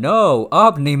 Oh, no,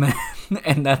 Omni-Man.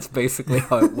 And that's basically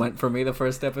how it went for me the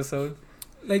first episode.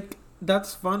 like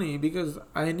that's funny because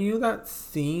I knew that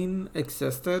scene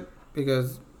existed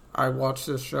because I watched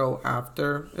the show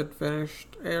after it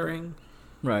finished airing.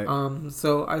 Right.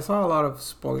 So I saw a lot of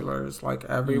spoilers like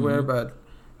everywhere, but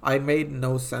I made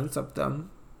no sense of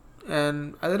them,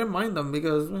 and I didn't mind them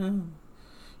because,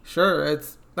 sure,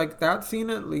 it's like that scene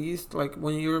at least. Like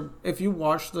if you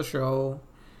watch the show,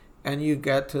 and you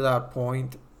get to that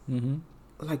point,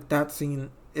 like that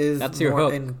scene is That's your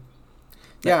more hook.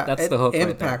 That's it the hook right there.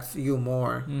 impacts you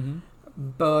more.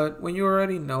 But when you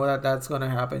already know that that's gonna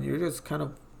happen, you're just kind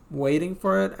of waiting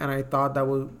for it, and I thought that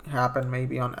would happen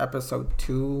maybe on episode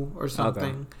 2 or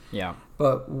something. Okay. Yeah.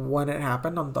 But when it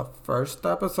happened on the first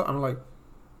episode, I'm like,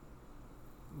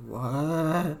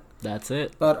 what? That's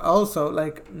it. But also,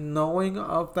 like, knowing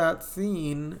of that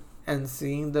scene and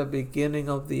seeing the beginning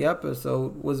of the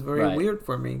episode was very Right. weird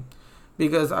for me.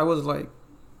 Because I was like,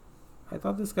 I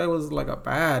thought this guy was like a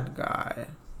bad guy.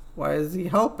 Why is he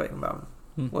helping them?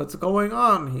 What's going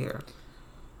on here?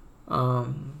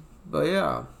 But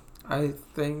yeah, I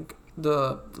think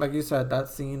like you said, that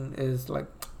scene is like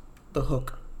the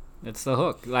hook. It's the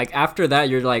hook. Like, after that,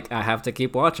 you're like, I have to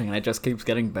keep watching, and it just keeps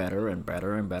getting better and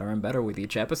better and better and better with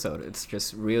each episode. It's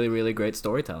just really, really great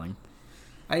storytelling.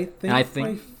 I think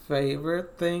my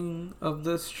favorite thing of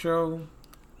this show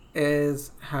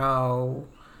is how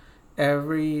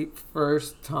every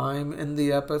first time in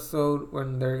the episode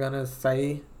when they're gonna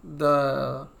say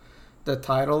the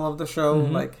title of the show,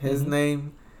 like his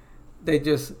name, they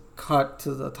just cut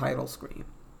to the title screen.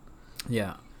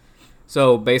 Yeah.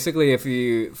 So basically, if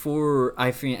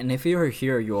you're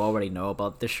here, you already know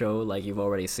about the show, like you've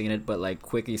already seen it. But like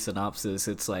quickie synopsis,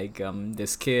 it's like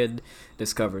this kid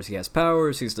discovers he has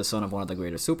powers. He's the son of one of the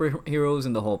greatest superheroes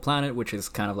in the whole planet, which is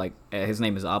kind of like his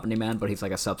name is Omni-Man, but he's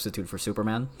like a substitute for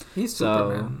Superman. He's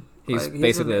Superman. He's like,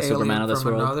 basically an a Superman of alien this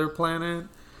from world. another planet.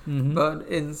 But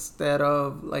instead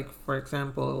of like, for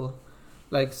example,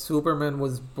 like Superman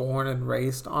was born and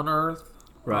raised on Earth,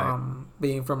 Right.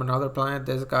 Being from another planet,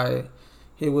 this guy,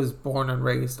 he was born and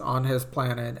raised on his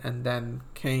planet and then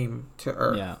came to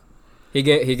Earth. Yeah. He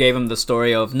gave him the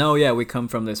story of, no, yeah, we come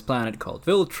from this planet called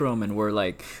Viltrum, and we're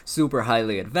like super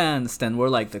highly advanced, and we're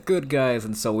like the good guys,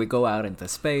 and so we go out into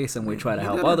space and we try to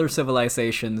help other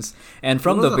civilizations. And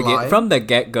from the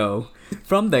get go,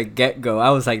 I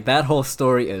was like, that whole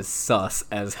story is sus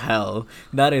as hell.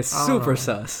 That is super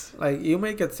sus. Like, you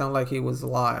make it sound like he was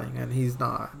lying, and he's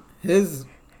not. His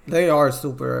They are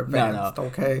super No, advanced,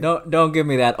 okay? don't give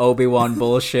me that Obi-Wan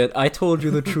bullshit. I told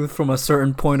you the truth from a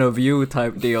certain point of view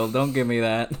type deal. Don't give me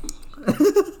that.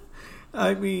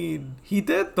 I mean, he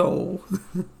did though.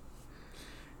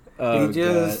 Oh, He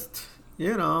just,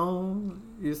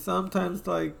 you sometimes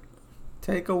like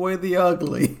take away the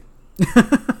ugly.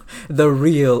 God. The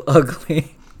real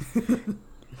ugly.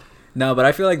 No, but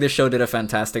I feel like this show did a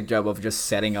fantastic job of just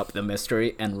setting up the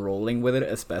mystery and rolling with it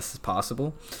as best as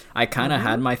possible. I kind of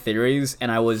had my theories and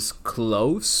I was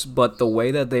close, but the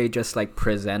way that they just like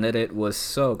presented it was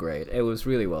so great. It was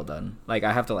really well done. Like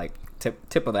I have to like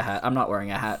tip of the hat. I'm not wearing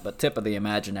a hat, but tip of the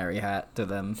imaginary hat to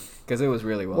them because it was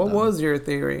really well What done. was your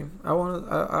theory?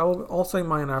 I'll say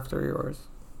mine after yours.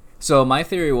 So my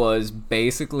theory was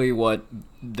basically what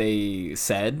they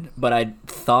said, but I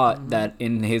thought that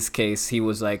in his case he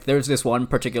was like, there's this one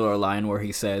particular line where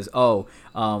he says, "Oh,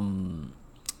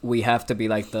 we have to be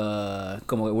like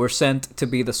we're sent to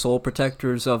be the sole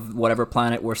protectors of whatever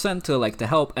planet we're sent to, like to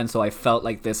help." And so I felt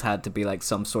like this had to be like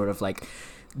some sort of like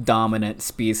dominant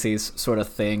species sort of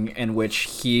thing in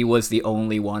which he was the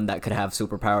only one that could have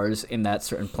superpowers in that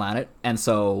certain planet. And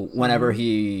so whenever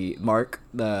Mark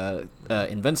the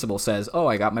Invincible says, "Oh,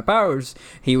 I got my powers,"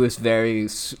 he was very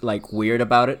like weird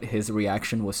about it. His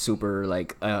reaction was super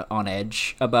like on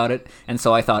edge about it. And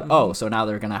so I thought, oh, so now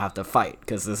they're gonna have to fight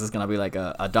because this is gonna be like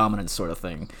a dominant sort of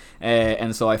thing.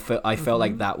 And so I felt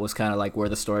like that was kind of like where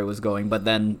the story was going, but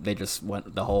then they just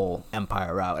went the whole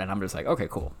Empire route, and I'm just like, okay,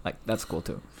 cool, like that's cool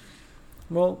too.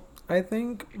 Well, I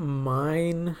think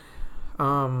mine,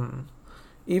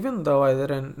 even though I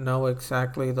didn't know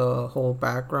exactly the whole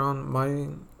background,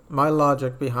 my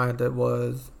logic behind it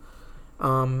was,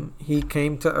 he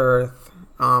came to Earth,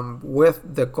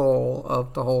 with the goal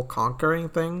of the whole conquering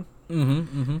thing,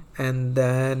 and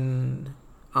then,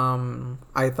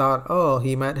 I thought, oh,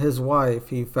 he met his wife,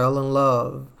 he fell in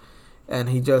love, and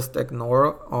he just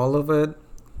ignored all of it.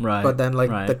 Right. But then,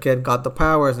 like, the kid got the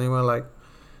powers, and he went like,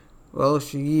 well,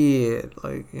 shit,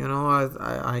 like,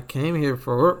 I came here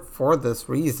for this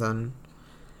reason,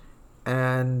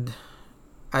 and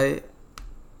I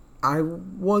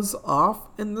was off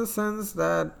in the sense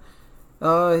that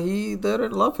he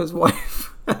didn't love his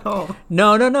wife at all.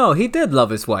 No, he did love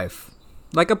his wife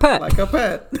like a pet. Like a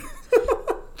pet.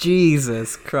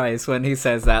 Jesus Christ, when he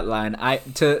says that line,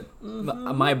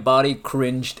 my body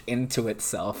cringed into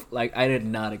itself. Like I did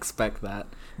not expect that.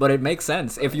 But it makes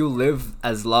sense. If you live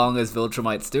as long as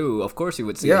Viltrumites do, of course you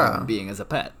would see a human being as a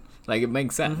pet. Like, it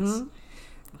makes sense.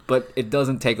 But it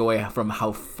doesn't take away from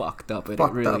how fucked up it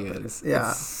really is.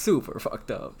 Yeah. It's super fucked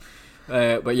up.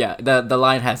 But yeah, the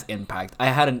line has impact. I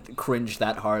hadn't cringed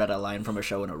that hard at a line from a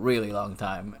show in a really long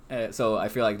time. So I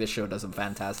feel like this show does a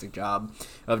fantastic job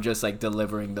of just, like,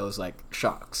 delivering those, like,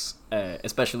 shocks.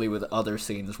 Especially with other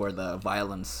scenes where the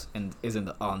violence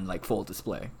isn't on, like, full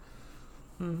display.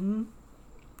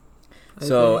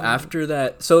 So after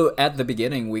that, so at the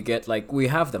beginning we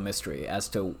have the mystery as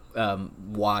to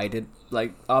why did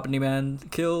like Omni-Man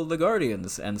kill the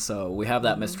Guardians, and so we have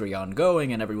that mystery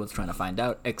ongoing, and everyone's trying to find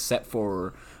out, except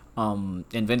for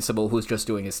Invincible, who's just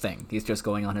doing his thing. He's just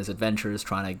going on his adventures,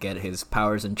 trying to get his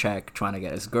powers in check, trying to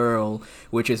get his girl,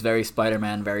 which is very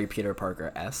Spider-Man, very Peter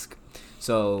Parker-esque.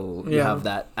 So you have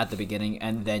that at the beginning,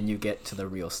 and then you get to the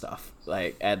real stuff.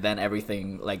 Like, and then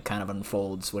everything like kind of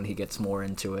unfolds when he gets more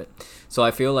into it. So I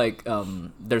feel like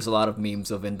there's a lot of memes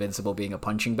of Invincible being a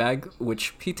punching bag,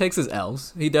 which he takes his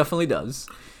L's. He definitely does.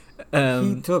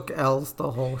 He took L's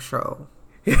the whole show.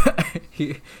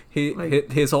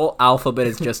 His whole alphabet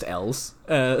is just L's.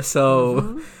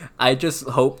 So I just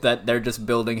hope that they're just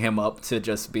building him up to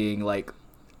just being like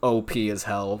OP as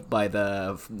hell by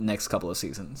the next couple of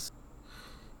seasons.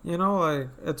 Like,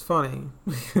 it's funny.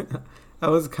 I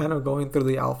was kind of going through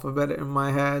the alphabet in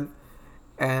my head,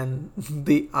 and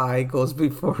the I goes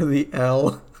before the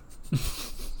L.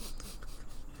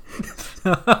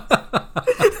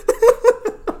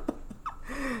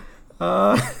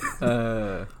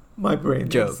 My brain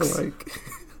jokes. is like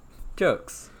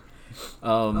jokes.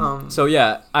 So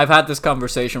yeah, I've had this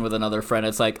conversation with another friend.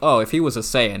 It's like, oh, if he was a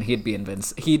Saiyan,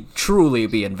 he'd truly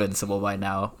be invincible by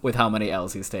now with how many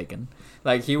L's he's taken.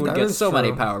 Like, he would get so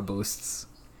many power boosts.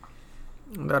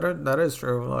 That is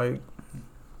true. Like,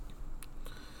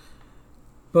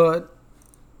 but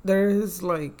there is,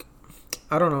 like,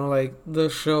 I don't know, like, the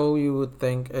show, you would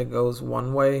think it goes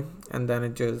one way, and then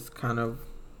it just kind of,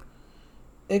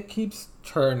 it keeps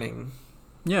turning.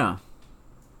 Yeah.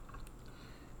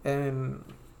 And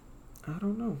I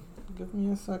don't know. Give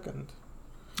me a second.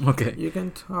 Okay. You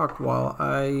can talk while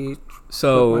I put my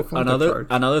So phone to charge.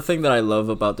 another thing that I love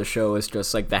about the show is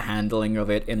just like the handling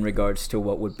of it in regards to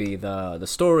what would be the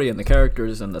story and the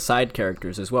characters and the side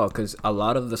characters as well. Because a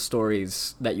lot of the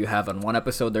stories that you have in one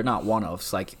episode, they're not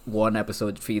one-offs. Like one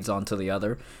episode feeds onto the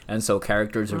other, and so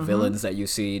characters or villains that you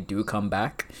see do come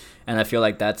back. And I feel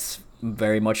like that's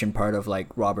very much in part of like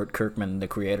Robert Kirkman, the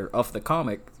creator of the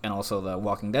comic and also the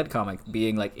Walking Dead comic,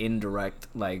 being like indirect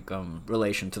like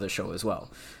relation to the show as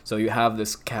well. So you have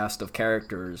this cast of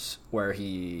characters where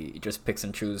he just picks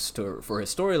and chooses for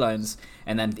his storylines,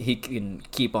 and then he can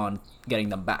keep on getting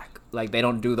them back. Like they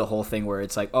don't do the whole thing where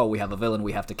it's like, oh, we have a villain,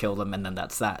 we have to kill them, and then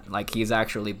that's that. Like he's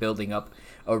actually building up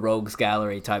a rogues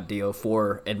gallery type deal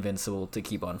for Invincible to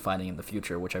keep on fighting in the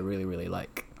future, which I really really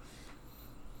like.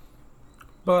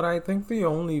 But I think the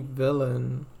only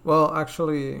villain... Well,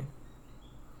 actually...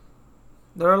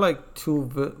 There are like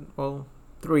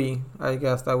three, I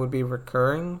guess, that would be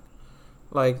recurring.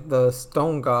 Like the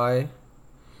stone guy,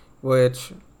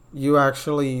 which you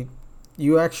actually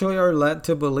are led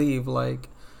to believe, like,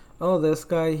 oh, this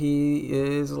guy, he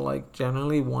is like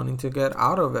generally wanting to get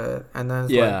out of it. And then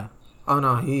it's like, oh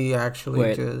no, he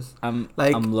actually just... I'm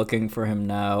like, I'm looking for him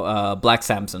now. Black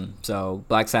Samson. So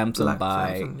Black Samson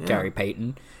by Gary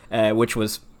Payton, which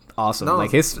was awesome. No,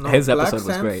 like his episode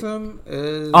was great.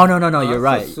 Is oh no, you're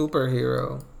right.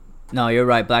 Superhero. No, you're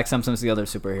right. Black Samson's the other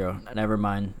superhero. Never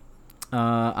mind.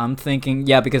 I'm thinking,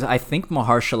 yeah, because I think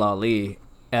Mahershala Ali.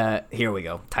 Here we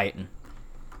go. Titan,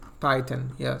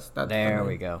 yes, that's there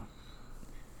we go.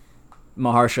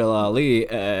 Mahershala Ali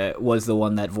was the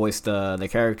one that voiced the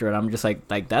character, and I'm just like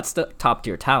that's the top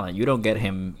tier talent. You don't get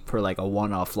him for like a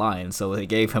one-off line, so they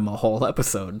gave him a whole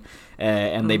episode,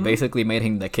 and they basically made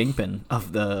him the kingpin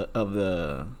of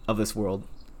this world.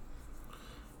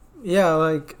 Yeah,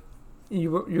 like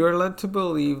you're led to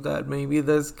believe that maybe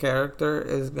this character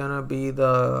is gonna be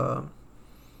the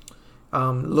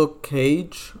Luke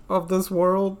Cage of this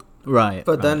world, right?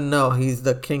 But then no, he's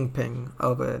the kingpin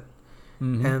of it.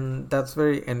 And that's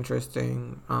very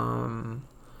interesting,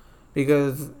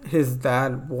 because his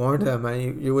dad warned him,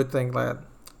 and you would think that,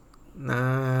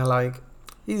 nah, like,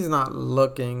 he's not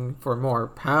looking for more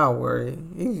power.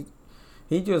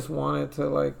 He just wanted to,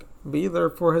 like, be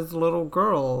there for his little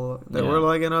girl. They were,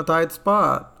 like, in a tight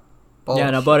spot. Bullshit.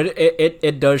 Yeah, no, but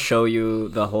it does show you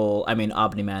the whole... I mean,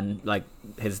 Omni-Man, like,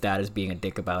 his dad is being a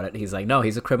dick about it. He's like, no,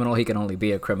 he's a criminal. He can only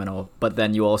be a criminal. But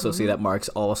then you also see that Mark's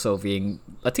also being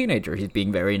a teenager. He's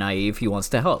being very naive. He wants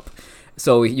to help.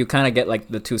 So you kind of get, like,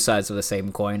 the two sides of the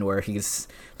same coin where he's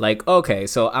like, okay,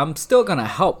 so I'm still going to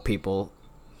help people,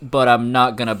 but I'm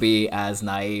not going to be as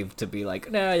naive to be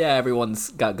like, nah, yeah, everyone's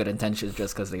got good intentions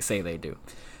just because they say they do.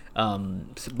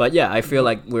 But yeah, I feel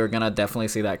like we're gonna definitely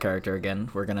see that character again.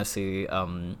 We're gonna see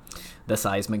the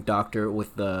seismic doctor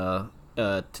with the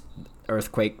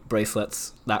earthquake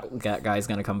bracelets. That guy's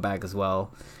gonna come back as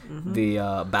well.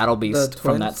 The battle beast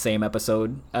from that same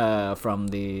episode, from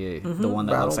the one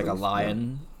that looks like a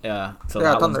lion. Yeah, so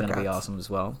that one's gonna be awesome as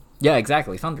well. Yeah,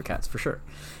 exactly, Thundercats for sure.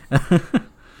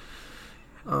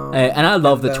 And I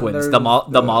love the twins, the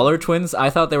Mauler twins. I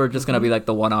thought they were just gonna be like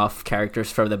the one-off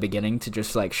characters from the beginning to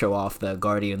just like show off the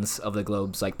Guardians of the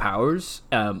Globe's like powers.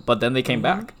 But then they came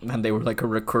back and they were like a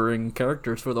recurring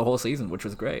characters for the whole season, which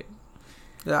was great.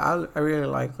 Yeah, I really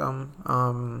like them.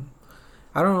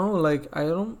 I don't know, like I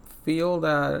don't feel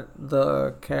that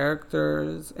the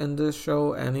characters in this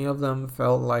show, any of them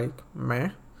felt like meh.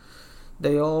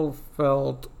 They all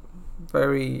felt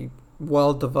very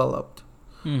well developed.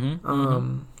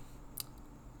 I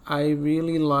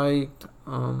really liked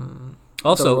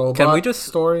also, can we just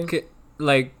story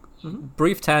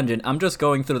brief tangent, I'm just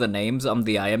going through the names on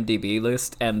the IMDb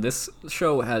list, and this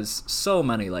show has so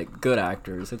many like good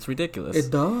actors. It's ridiculous. It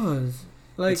does.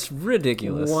 Like, it's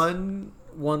ridiculous. One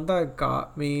that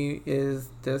got me is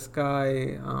this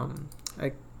guy.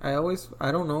 I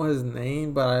don't know his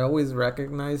name, but I always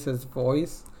recognize his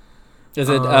voice. Is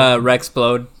it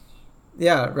Rexplode?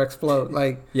 Yeah, Rexplode.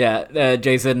 Like, yeah,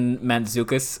 Jason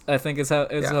Mantzoukas, I think is how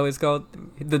he's called.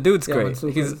 The dude's great.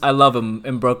 Mantzoukas. I love him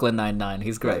in Brooklyn Nine-Nine.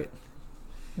 He's great. Right.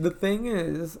 The thing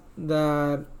is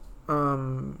that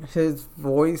his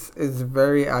voice is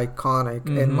very iconic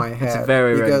in my head. It's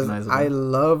very because recognizable. I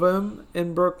love him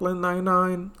in Brooklyn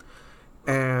Nine-Nine,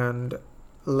 and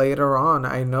later on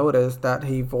I noticed that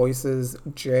he voices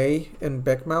Jay in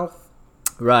Big Mouth.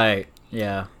 Right.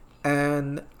 Yeah.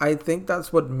 And I think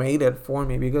that's what made it for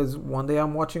me, because one day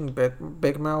I'm watching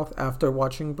Big Mouth after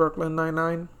watching Brooklyn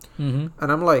Nine-Nine, and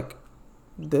I'm like,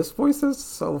 this voice is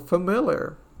so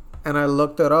familiar. And I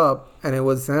looked it up, and it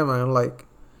was him, and I'm like,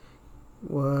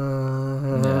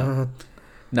 what? Yeah.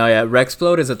 No, yeah,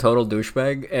 Rexplode is a total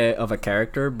douchebag of a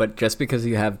character, but just because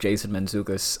you have Jason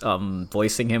Mantzoukas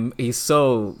voicing him, he's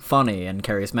so funny and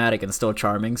charismatic and still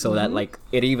charming, so that like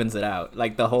it evens it out.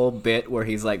 Like the whole bit where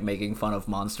he's like making fun of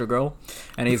Monster Girl,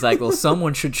 and he's like, "Well,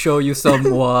 someone should show you some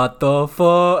what the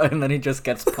fuck," and then he just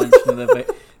gets punched in the face.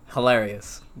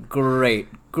 Hilarious, great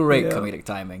comedic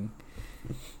timing.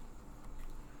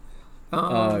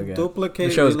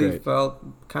 Duplicate really great. Felt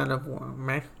kind of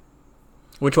meh.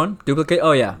 Which one? Duplicate?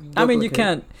 Oh yeah. Duplicate. I mean, you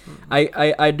can't.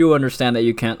 I do understand that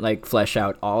you can't like flesh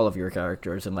out all of your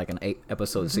characters in like an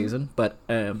 8-episode season, but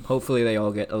hopefully they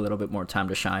all get a little bit more time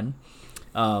to shine.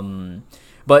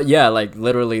 But yeah, like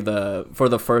literally for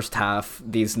the first half,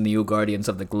 these new Guardians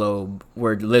of the Globe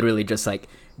were literally just like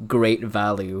great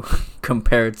value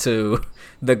compared to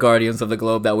the Guardians of the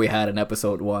Globe that we had in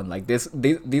episode 1. Like these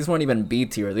weren't even B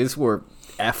tier. These were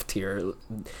F tier.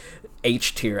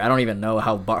 H tier. I don't even know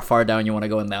how far down you want to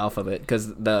go in the alphabet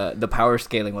because the power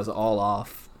scaling was all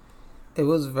off. It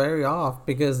was very off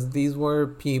because these were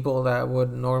people that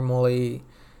would normally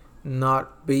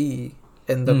not be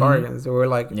in the Guardians. They were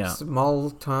like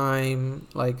small time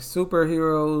like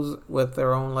superheroes with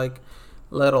their own like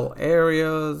little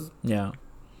areas. Yeah.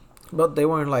 But they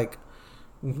weren't like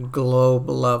globe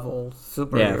level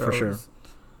superheroes. Yeah, for sure.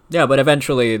 Yeah, but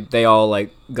eventually they all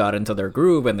like got into their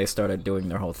groove and they started doing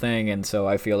their whole thing, and so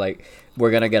I feel like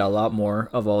we're gonna get a lot more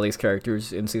of all these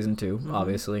characters in season 2,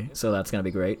 obviously. So that's gonna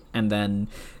be great. And then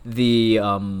their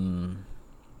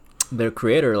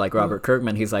creator, like Robert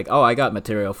Kirkman, he's like, "Oh, I got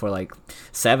material for like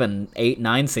 7, 8,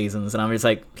 9 seasons," and I'm just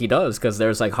like, he does because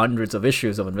there's like hundreds of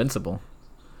issues of Invincible.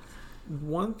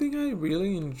 One thing I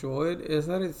really enjoyed is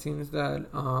that it seems that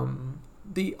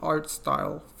the art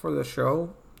style for the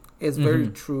show is very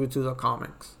true to the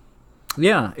comics.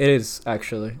 Yeah, it is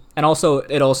actually. And also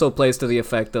it also plays to the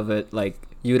effect of it, like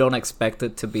you don't expect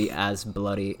it to be as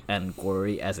bloody and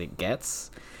gory as it gets.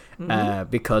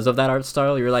 Because of that art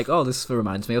style, you're like, oh, this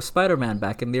reminds me of Spider-Man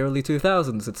back in the early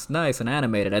 2000s. It's nice and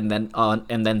animated, and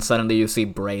then suddenly you see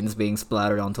brains being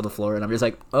splattered onto the floor, and I'm just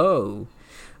like, oh,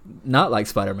 not like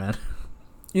Spider-Man.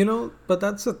 You know, but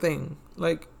that's the thing.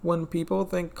 Like when people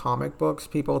think comic books,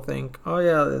 people think, oh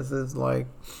yeah, this is like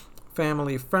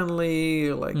family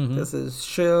friendly, like this is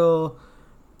chill,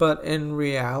 but in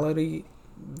reality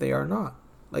they are not.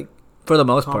 Like for the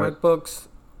most comic part, books,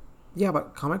 yeah,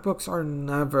 but comic books are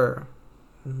never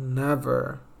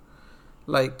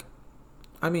like,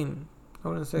 I mean, I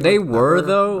wouldn't say they like were never.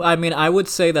 though. I mean, I would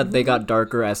say that they got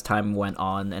darker as time went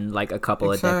on and like a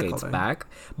couple of decades back,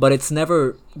 but it's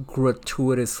never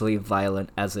gratuitously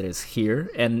violent as it is here.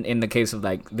 And in the case of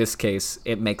like this case,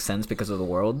 it makes sense because of the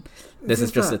world. This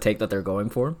is just the take that they're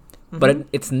going for. But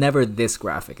it's never this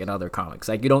graphic in other comics.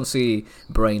 Like you don't see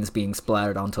brains being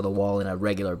splattered onto the wall in a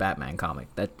regular Batman comic.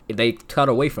 That they cut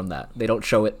away from that. They don't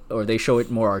show it, or they show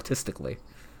it more artistically.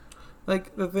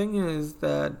 Like the thing is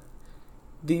that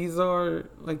these are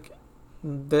like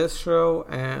this show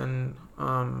and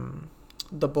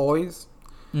The Boys.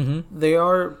 They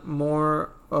are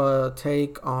more a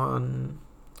take on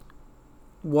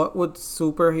what would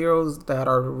superheroes that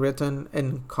are written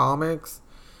in comics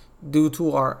do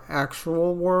to our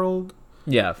actual world.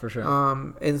 Yeah, for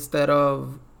sure. Instead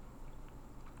of,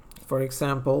 for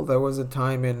example, there was a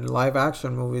time in live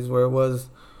action movies where it was,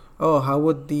 oh, how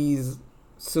would these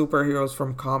superheroes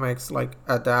from comics like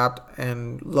adapt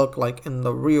and look like in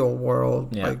the real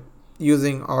world, like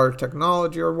using our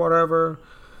technology or whatever,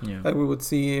 like we would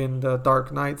see in the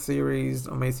Dark Knight series,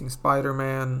 Amazing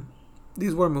Spider-Man.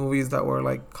 These were movies that were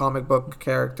like comic book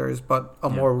characters but a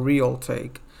more real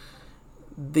take.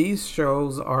 These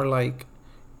shows are like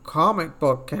comic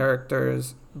book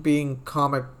characters being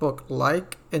comic book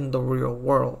like in the real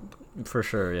world. For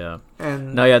sure, yeah.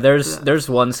 And no, yeah, there's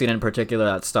one scene in particular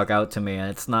that stuck out to me,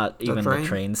 and it's not even the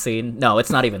train scene. No, it's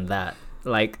not even that.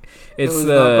 Like it's not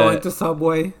going to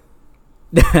Subway.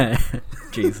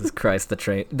 Jesus Christ, the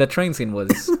train scene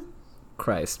was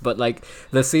Christ. But like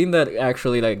the scene that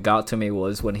actually like got to me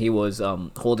was when he was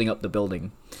holding up the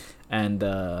building, and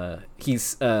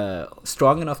he's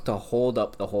strong enough to hold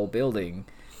up the whole building,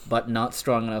 but not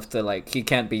strong enough to like, he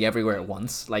can't be everywhere at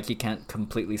once. Like he can't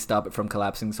completely stop it from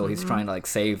collapsing, so he's trying to like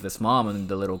save this mom and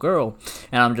the little girl.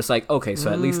 And I'm just like, okay,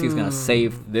 so at least he's gonna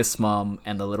save this mom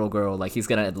and the little girl. Like he's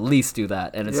gonna at least do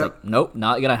that. And it's like, nope,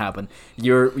 not gonna happen.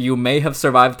 You may have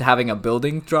survived having a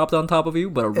building dropped on top of you,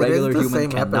 but a regular human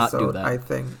cannot do that. I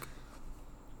think.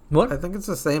 What? I think it's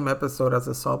the same episode as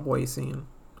the Subway scene.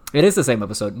 It is the same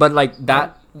episode, but like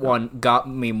that one got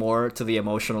me more to the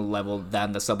emotional level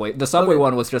than the Subway. The Subway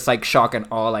one was just like shock and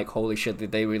awe, like holy shit,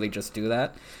 did they really just do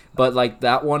that? But like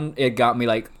that one, it got me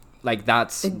like, Like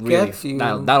that's It really gets you.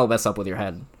 that'll mess up with your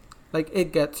head. Like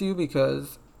it gets you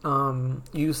because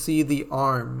you see the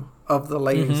arm of the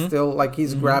lady still, like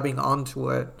he's grabbing onto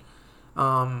it.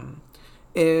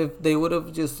 If they would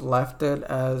have just left it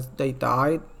as they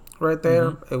died right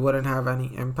there, it wouldn't have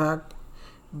any impact.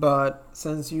 But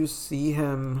since you see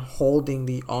him holding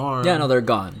the arm, Yeah, no, they're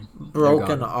gone.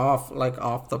 broken off, like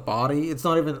off the body, it's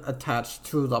not even attached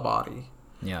to the body.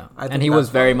 Yeah, I think and he was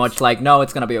that's very why much like, no,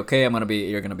 it's gonna be okay.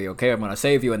 You're gonna be okay. I'm gonna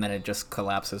save you, and then it just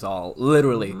collapses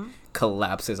literally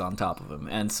collapses on top of him,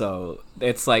 and so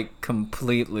it's like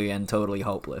completely and totally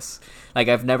hopeless. Like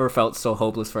I've never felt so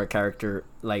hopeless for a character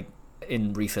like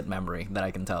in recent memory that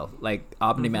I can tell. Like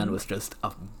Omni-Man was just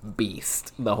a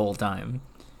beast the whole time.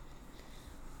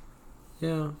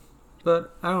 Yeah,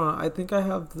 but I don't know. I think I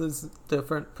have this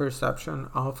different perception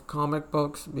of comic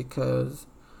books because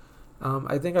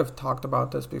I think I've talked about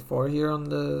this before here on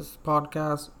this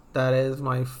podcast. That is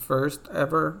my first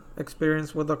ever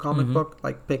experience with a comic book,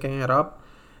 like picking it up.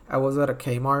 I was at a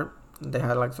Kmart. And they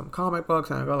had like some comic books,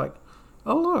 and I go like,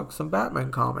 "Oh look, some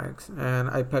Batman comics."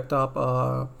 And I picked up,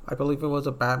 I believe it was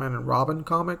a Batman and Robin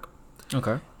comic.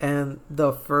 Okay. And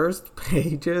the first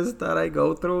pages that I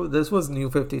go through, this was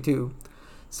New 52.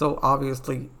 So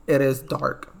obviously it is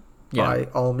dark by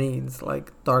all means,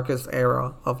 like darkest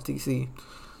era of DC.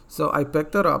 So I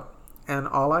picked it up and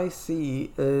all I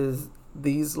see is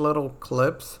these little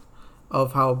clips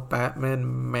of how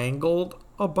Batman mangled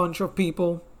a bunch of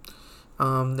people.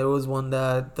 There was one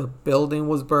that the building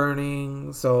was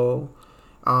burning, so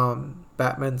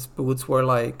Batman's boots were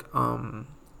like on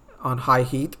high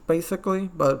heat basically,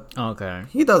 but Okay.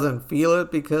 he doesn't feel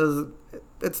it because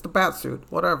it's the Batsuit,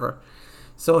 whatever.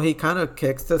 So he kind of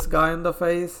kicks this guy in the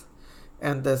face,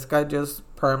 and this guy just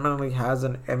permanently has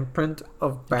an imprint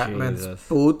of Batman's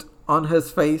boot on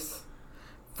his face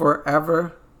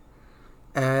forever.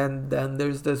 And then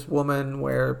there's this woman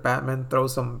where Batman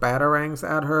throws some batarangs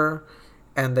at her,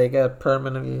 and they get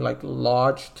permanently like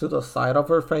lodged to the side of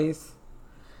her face.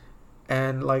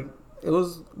 And like it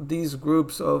was these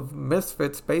groups of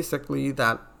misfits basically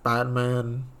that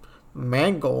Batman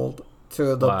mangled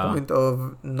to the point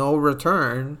of no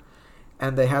return,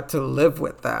 and they had to live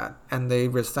with that, and they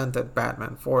resented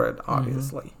Batman for it,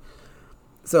 obviously.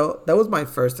 So that was my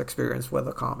first experience with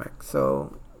a comic.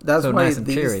 So that's why nice and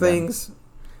these cheery, things then.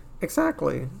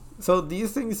 Exactly. So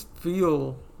these things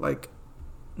feel like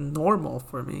normal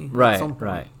for me Right, at some point.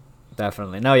 right.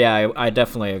 Definitely. No, yeah, I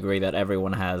definitely agree that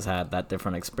everyone has had that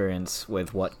different experience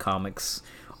with what comics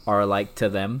are like to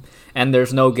them, and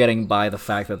there's no getting by the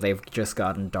fact that they've just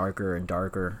gotten darker and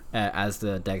darker as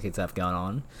the decades have gone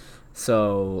on.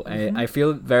 So I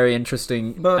feel it very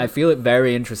interesting. But I feel it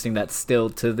very interesting that still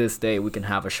to this day we can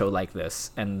have a show like this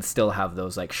and still have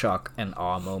those like shock and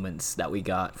awe moments that we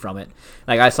got from it.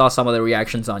 Like I saw some of the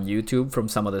reactions on YouTube from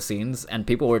some of the scenes, and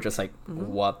people were just like,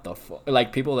 "What the fuck?"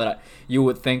 Like people that you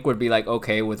would think would be like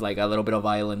okay with like a little bit of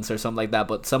violence or something like that,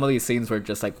 but some of these scenes were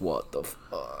just like, "What the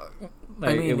fuck?"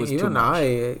 Like, I mean, it was even too much.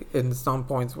 I, in some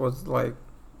points, was like,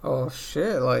 "Oh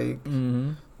shit! Like,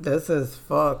 this is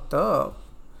fucked up."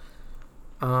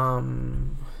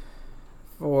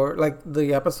 For like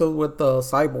the episode with the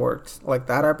cyborgs, like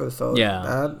that episode. Yeah.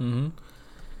 That.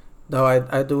 Though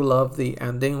I do love the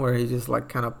ending where he just like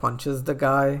kind of punches the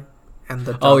guy, and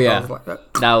the Oh yeah, like,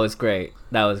 that was great.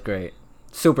 That was great.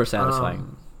 Super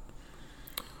satisfying.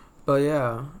 But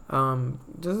yeah,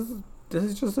 this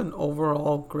is just an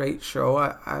overall great show.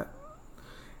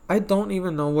 I don't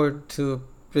even know where to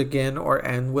begin or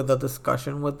end with a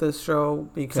discussion with this show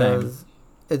because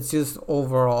it's just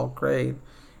overall great.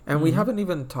 And we haven't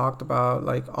even talked about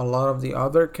like a lot of the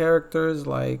other characters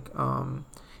like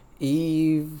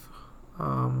Eve,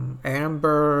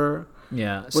 Amber.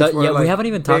 Yeah. So yeah, like we haven't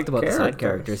even talked big about the side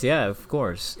characters. Yeah, of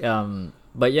course.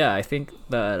 But yeah, I think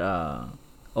that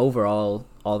overall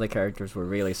all the characters were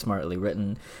really smartly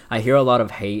written. I hear a lot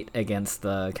of hate against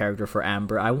the character for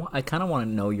Amber. I kind of want to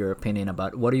know your opinion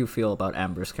about what do you feel about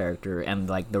Amber's character and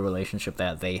like the relationship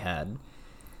that they had.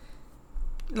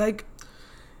 Like,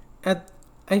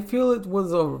 I feel it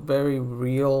was a very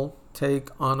real take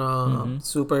on a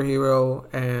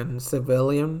superhero and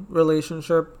civilian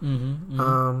relationship.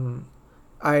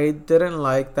 I didn't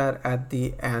like that at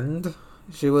the end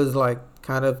she was like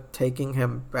kind of taking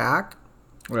him back,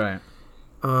 right?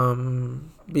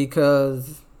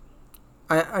 Because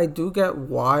I do get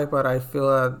why, but I feel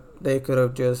that they could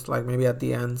have just like maybe at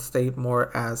the end stayed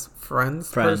more as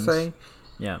friends. Per se.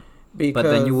 Yeah. Because, but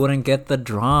then you wouldn't get the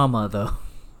drama though.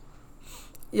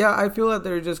 Yeah, I feel that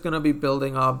they're just gonna be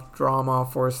building up drama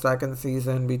for a second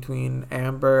season between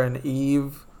Amber and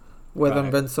Eve with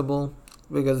Invincible,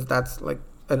 because that's like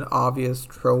an obvious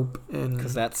trope in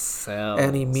Because that sells.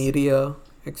 any media.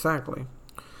 Exactly.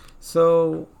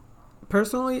 So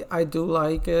personally, I do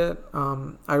like it.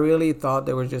 I really thought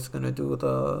they were just gonna do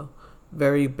the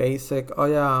very basic. Oh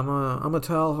yeah, I'm gonna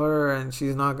tell her, and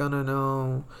she's not gonna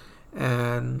know,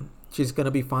 and she's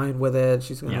gonna be fine with it.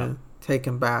 She's gonna take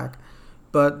him back.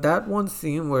 But that one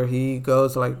scene where he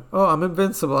goes like, "Oh, I'm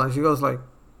invincible," and she goes like,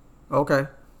 "Okay."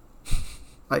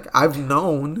 Like, I've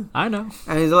known. I know.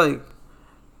 And he's like,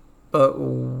 "But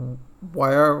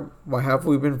why have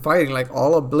we been fighting?" Like,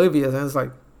 all oblivious. And it's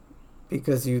like,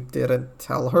 because you didn't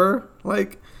tell her.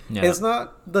 Like, it's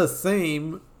not the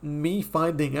same me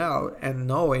finding out and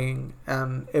knowing,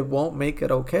 and it won't make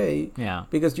it okay. Yeah.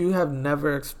 Because you have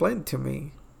never explained to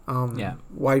me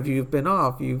why you've been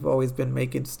off. You've always been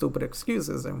making stupid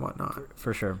excuses and whatnot.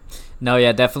 For sure. No,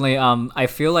 yeah, definitely. I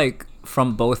feel like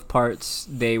from both parts,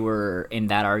 they were in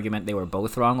that argument. They were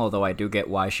both wrong. Although I do get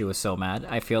why she was so mad.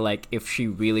 I feel like if she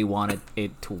really wanted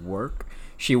it to work,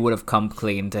 she would have come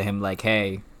clean to him. Like,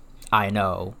 hey, I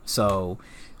know. So,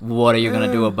 what are you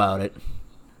gonna do about it?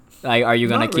 Like, are you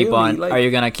gonna keep really, on? Are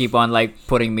you gonna keep on like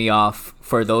putting me off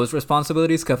for those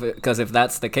responsibilities? Because if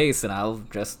that's the case, then I'll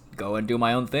just go and do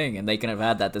my own thing, and they can have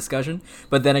had that discussion.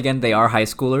 But then again, they are high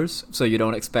schoolers, so you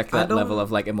don't expect that level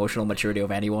of like emotional maturity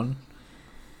of anyone.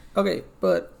 Okay,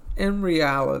 but in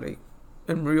reality,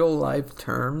 in real life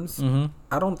terms,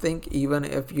 I don't think even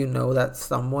if you know that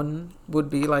someone would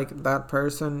be like that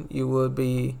person, you would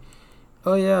be,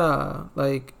 oh yeah,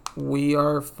 like, we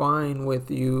are fine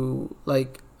with you.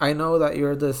 Like, I know that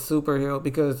you're the superhero,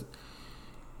 because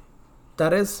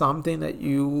that is something that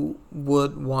you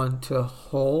would want to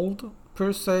hold,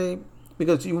 per se,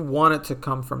 because you want it to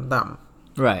come from them.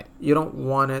 Right. You don't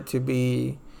want it to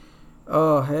be,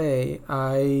 oh, hey,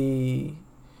 I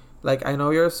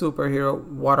know you're a superhero.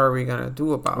 What are we gonna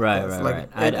do about this? Right.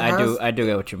 I do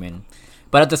get what you mean,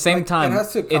 but at the same time, it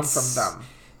has to come from them.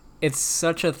 It's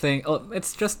such a thing.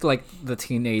 It's just like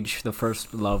the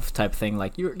first love type thing.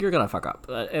 Like, you're gonna fuck up.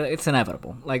 It's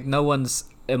inevitable. Like, no one's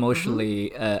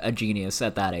emotionally a genius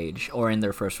at that age or in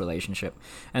their first relationship,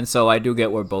 and so I do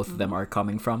get where both of them are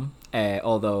coming from.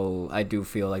 Although I do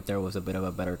feel like there was a bit of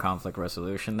a better conflict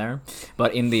resolution there,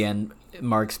 but in the end,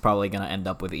 Mark's probably gonna end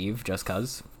up with Eve just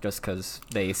cause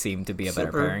they seem to be a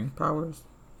better pairing. Powers.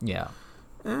 Yeah.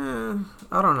 I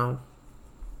don't know.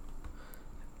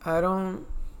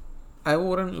 I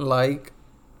wouldn't like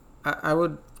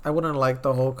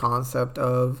the whole concept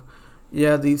of,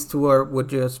 yeah, these two would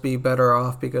just be better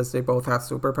off because they both have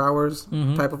superpowers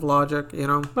type of logic, you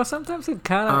know? But sometimes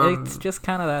it's just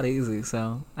kind of that easy,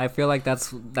 so I feel like that's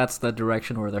the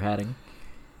direction where they're heading.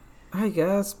 I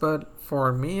guess, but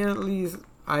for me at least,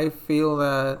 I feel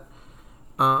that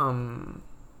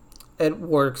it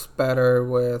works better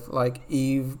with, like,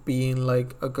 Eve being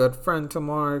like a good friend to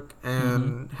Mark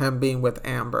and him being with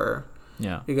Amber.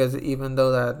 Yeah. Because even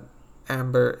though that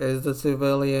Amber is the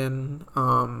civilian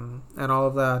and all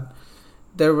of that,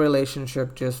 their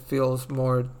relationship just feels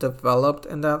more developed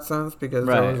in that sense, because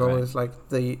there was always like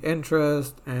the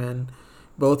interest and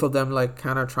both of them like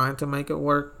kind of trying to make it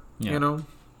work, you know?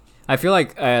 I feel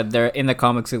like there in the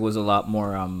comics it was a lot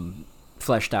more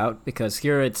fleshed out, because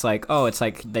here it's like, oh, it's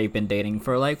like they've been dating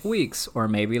for like weeks or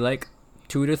maybe like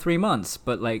 2 to 3 months,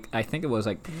 but like I think it was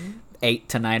like 8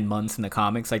 to 9 months in the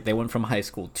comics. Like, they went from high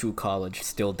school to college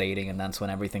still dating, and that's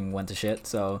when everything went to shit.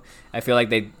 So I feel like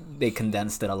they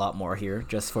condensed it a lot more here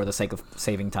just for the sake of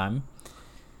saving time.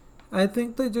 I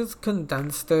think they just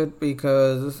condensed it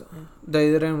because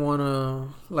they didn't want to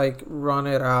like run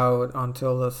it out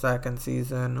until the second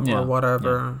season or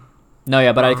whatever. No,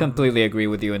 yeah, but I completely agree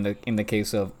with you in the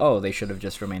case of, oh, they should have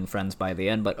just remained friends by the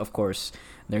end, but of course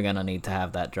they're gonna need to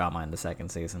have that drama in the second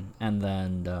season. And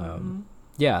then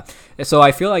yeah, so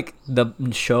I feel like the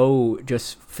show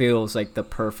just feels like the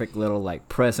perfect little like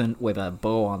present with a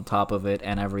bow on top of it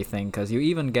and everything, because you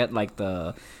even get like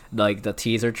the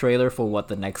teaser trailer for what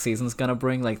the next season's gonna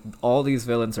bring. Like, all these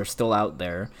villains are still out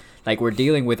there. Like, we're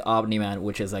dealing with Omni-Man,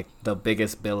 which is like the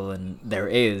biggest villain there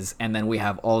is, and then we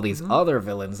have all these other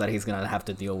villains that he's gonna have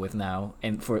to deal with now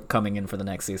and for coming in for the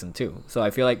next season too. So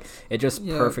I feel like it just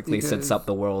perfectly sets up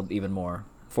the world even more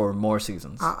for more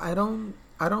seasons.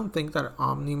 I don't think that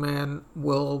Omni-Man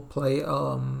will play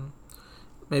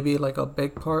maybe like a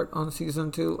big part on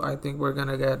season 2. I think we're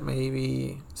gonna get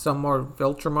maybe some more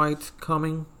Viltrumites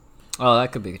coming. Oh,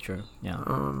 that could be true. Yeah.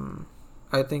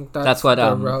 I think that's what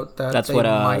the route that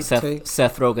might take.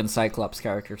 Seth Rogen's Cyclops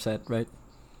character said, right?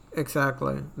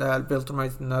 Exactly. That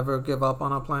Viltrumites never give up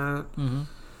on a planet.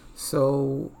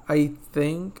 So I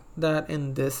think that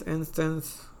in this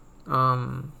instance,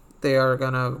 they are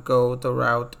gonna go the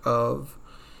route of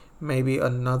maybe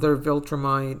another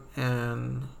Viltrumite,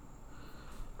 and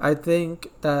I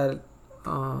think that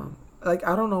like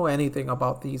I don't know anything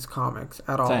about these comics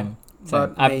at all. Same.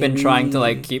 But I've been trying to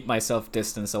like maybe- keep myself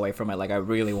distance away from it. Like I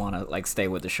really want to like stay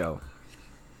with the show.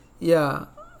 Yeah,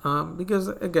 because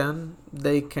again,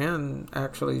 they can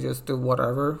actually just do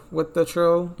whatever with the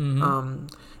show. Mhm.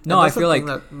 No, I that's feel the thing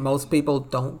like that most people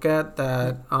don't get,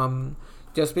 that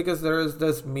just because there is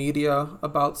this media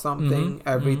about something, Mhm,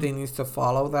 everything needs to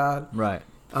follow that. right.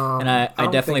 And I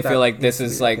don't definitely think feel that like this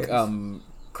needs is to be the like case.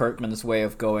 Kirkman's way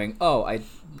of going, oh, I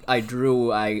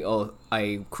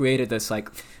created this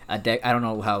like I don't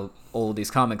know how old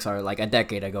these comics are, like a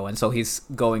decade ago, and so he's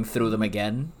going through them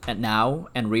again and now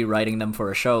and rewriting them for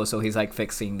a show, so he's like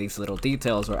fixing these little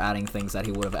details or adding things that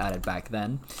he would have added back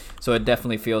then. So it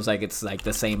definitely feels like it's like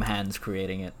the same hands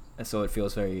creating it, so it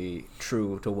feels very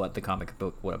true to what the comic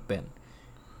book would have been.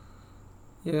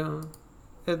 Yeah,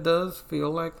 it does feel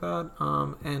like that.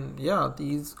 And yeah,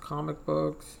 these comic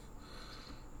books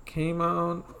came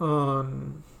out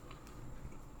on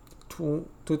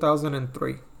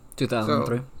 2003.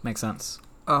 2003 So, makes sense.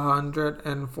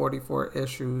 144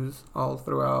 issues all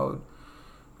throughout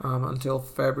until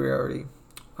February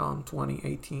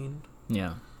 2018.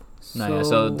 Yeah. No, yeah,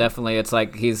 so definitely it's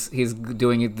like he's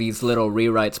doing these little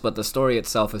rewrites, but the story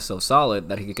itself is so solid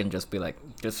that he can just be like,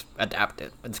 just adapt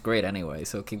it. It's great anyway,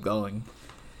 so keep going.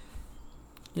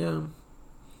 Yeah.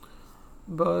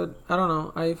 But I don't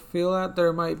know. I feel that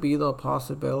there might be the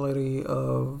possibility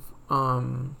of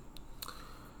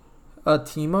a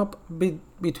team up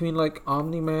between like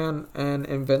Omni-Man and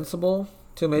Invincible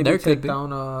to maybe There could take be.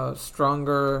 down a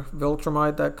stronger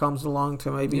Viltrumite that comes along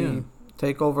to maybe Yeah.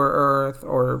 take over Earth,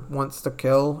 or wants to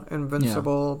kill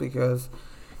Invincible because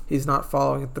he's not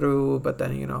following through. But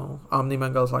then,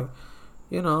 Omni-Man goes like,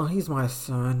 he's my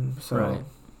son. So Right.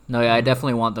 No, yeah, I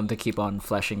definitely want them to keep on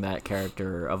fleshing that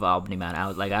character of Omni-Man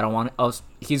out. Like, I don't want...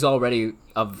 he's already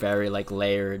a very, like,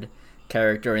 layered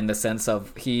character in the sense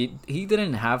of he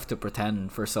didn't have to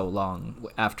pretend for so long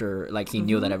after, like, he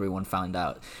knew that everyone found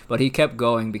out. But he kept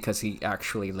going because he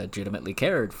actually legitimately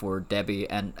cared for Debbie,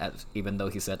 and even though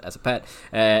he said as a pet,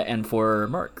 and for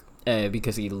Merc.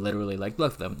 Because he literally like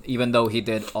loved them, even though he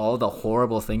did all the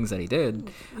horrible things that he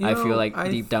did. I feel like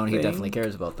deep down he definitely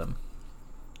cares about them.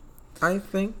 I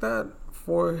think that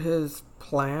for his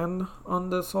plan on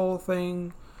this whole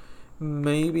thing,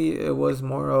 maybe it was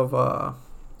more of a,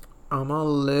 I'm gonna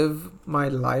live my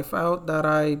life out that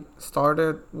I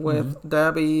started with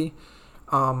Debbie.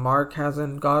 Mark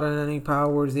hasn't gotten any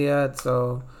powers yet,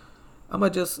 so I'm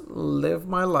gonna just live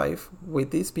my life with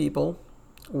these people.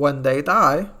 When they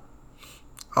die,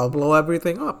 I'll blow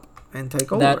everything up and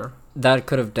take over. That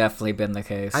could have definitely been the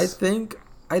case. I think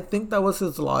that was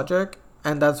his logic,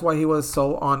 and that's why he was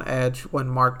so on edge when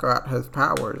Mark got his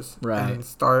powers, Right. and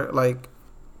start like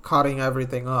cutting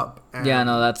everything up. And Yeah,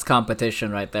 no, that's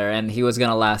competition right there, and he was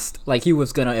gonna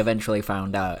eventually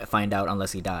find out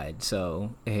unless he died.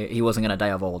 So he wasn't gonna die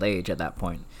of old age at that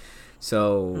point.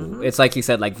 So it's like he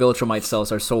said, like Viltrumite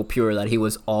cells are so pure that he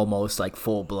was almost like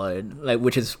full blood, like,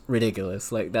 which is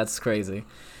ridiculous. Like, that's crazy.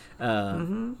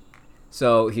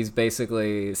 So he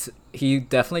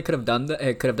definitely could have done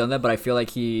that, but I feel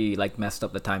like he like messed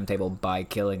up the timetable by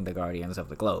killing the Guardians of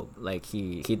the Globe. Like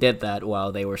he did that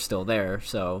while they were still there.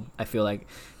 So I feel like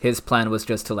his plan was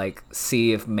just to like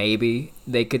see if maybe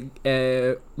they could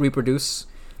reproduce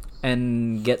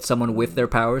and get someone with their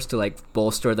powers to like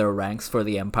bolster their ranks for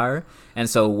the Empire. And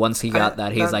so once he got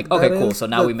that, he's like, okay, cool. So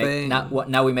now we make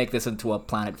now we make this into a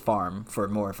planet farm for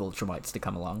more Viltrumites to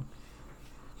come along.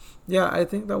 Yeah, I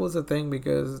think that was the thing,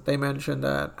 because they mentioned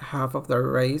that half of their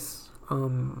race,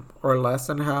 or less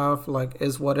than half, like,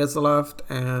 is what is left,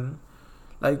 and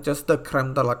like just the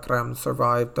creme de la creme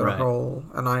survived the Right. whole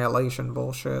annihilation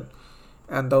bullshit,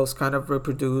 and those kind of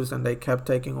reproduced, and they kept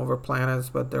taking over planets.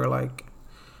 But they're like,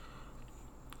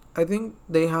 I think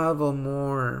they have a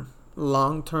more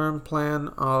long-term plan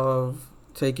of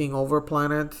taking over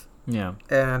planets, Yeah.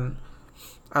 and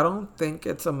I don't think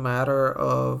it's a matter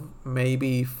of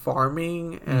maybe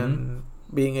farming and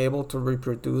being able to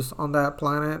reproduce on that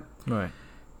planet, Right.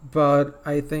 but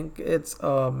I think it's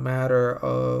a matter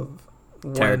of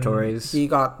when Territories. he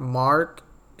got Mark,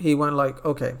 he went like,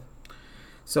 okay,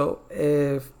 so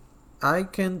if I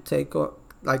can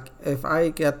if I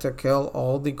get to kill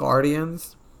all the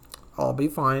Guardians, I'll be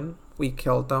fine. We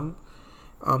killed them.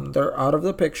 They're out of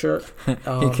the picture.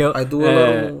 killed- I do a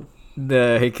little.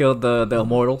 He killed the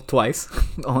immortal twice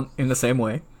in the same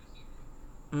way.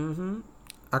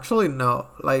 Actually, no.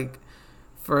 Like,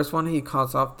 First one he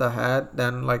cuts off the head,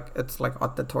 then like it's like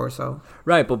at the torso.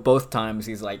 Right, but both times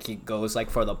he goes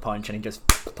like for the punch and he just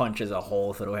punches a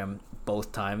hole through him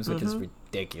both times, which is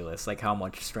ridiculous. Like how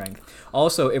much strength.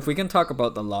 Also, if we can talk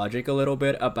about the logic a little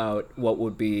bit about what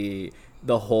would be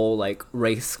the whole like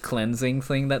race cleansing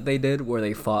thing that they did, where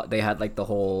they had like the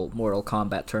whole Mortal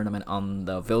Kombat tournament on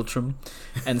the Viltrum,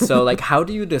 and so like how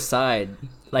do you decide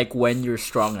like when you're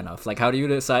strong enough? Like how do you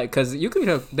decide? Because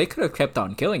they could have kept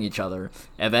on killing each other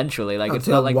eventually. Like it's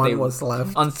not like one was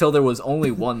left until there was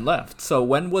only one left. So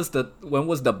when was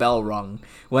the bell rung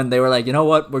when they were like, you know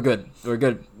what, we're good,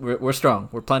 we're strong,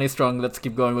 we're plenty strong, let's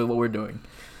keep going with what we're doing?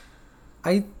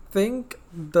 I think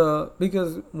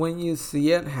because when you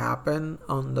see it happen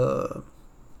on the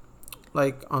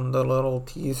little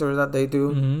teaser that they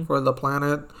do for the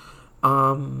planet,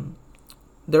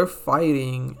 they're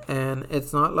fighting, and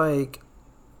it's not like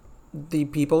the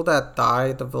people that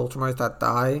die, the Viltrumites that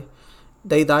die,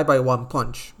 they die by one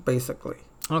punch basically.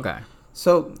 Okay.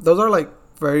 So those are like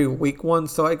very weak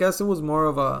ones. So I guess it was more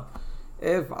of a,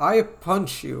 if I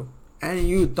punch you and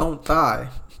you don't die,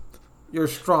 you're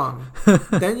strong.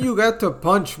 Then you get to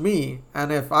punch me,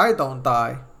 and if I don't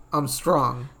die, I'm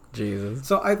strong. Jesus.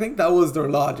 So I think that was their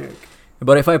logic.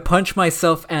 But if I punch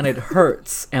myself and it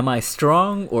hurts, am I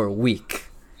strong or weak?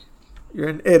 You're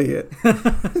an idiot.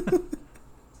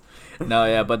 No,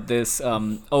 yeah, but this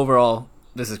overall,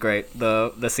 this is great.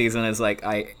 The season is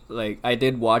I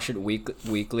did watch it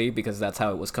weekly because that's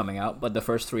how it was coming out. But the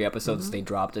first 3 episodes they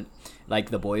dropped it, like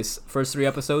The Boys' first 3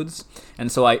 episodes,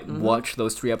 and so I watched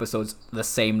those 3 episodes the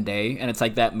same day. And it's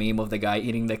like that meme of the guy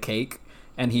eating the cake,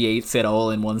 and he eats it all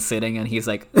in one sitting, and he's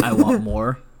like, I want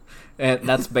more. And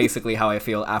that's basically how I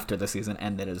feel after the season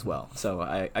ended as well. So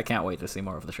I can't wait to see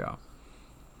more of the show.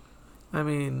 I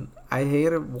mean, I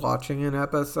hated watching an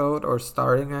episode or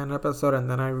starting an episode and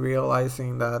then I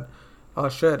realizing that, oh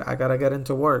shit, I gotta get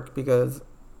into work, because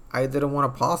I didn't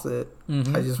want to pause it.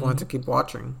 I just wanted to keep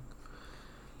watching.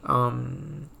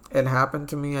 It happened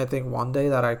to me, I think, one day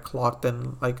that I clocked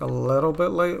in like a little bit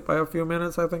late by a few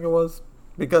minutes, I think it was,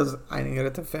 because I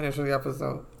needed to finish the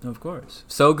episode. Of course.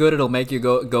 So good it'll make you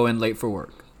go in late for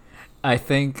work. I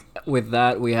think with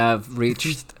that we have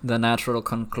reached the natural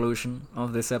conclusion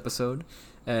of this episode.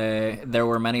 There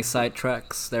were many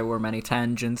sidetracks, there were many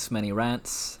tangents, many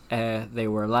rants.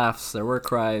 There were laughs, there were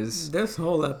cries. This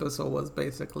whole episode was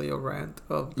basically a rant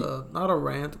not a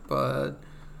rant, but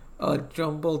a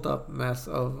jumbled up mess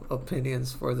of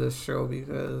opinions for this show,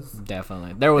 because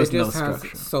definitely there was no structure.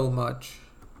 Has so much.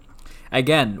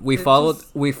 Again, we followed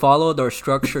our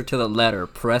structure to the letter.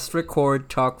 Press record,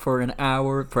 talk for an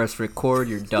hour, press record,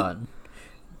 you're done.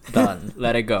 Done.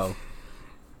 Let it go.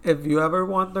 If you ever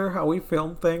wonder how we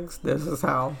film things, this is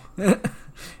how. And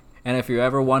if you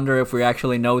ever wonder if we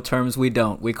actually know terms, we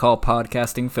don't. We call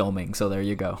podcasting filming, so there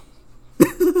you go.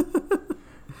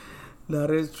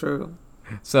 That is true.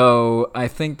 So I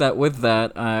think that with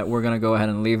that, we're going to go ahead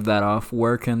and leave that off.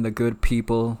 Where can the good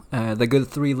people, the good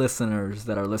 3 listeners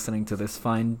that are listening to this,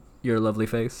 find your lovely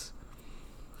face?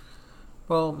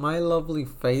 Well, my lovely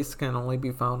face can only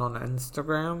be found on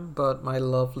Instagram, but my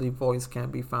lovely voice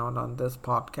can be found on this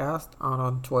podcast and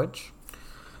on Twitch.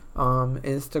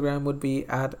 Instagram would be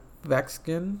at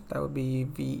Vexkin. That would be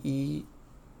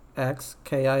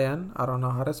VEXKIN. I don't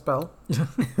know how to spell.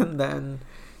 And then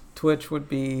Twitch would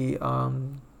be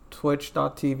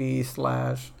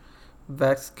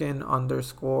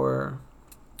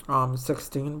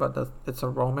twitch.tv/Vexkin_16, but it's a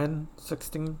Roman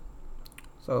 16.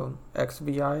 So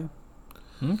XVI.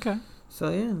 Okay. So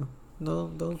yeah,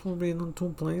 those will be the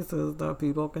 2 places that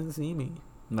people can see me.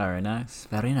 Very nice.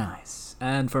 Very nice.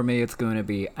 And for me, it's going to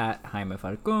be at Jaime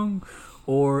Falcon,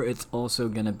 or it's also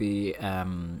going to be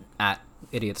at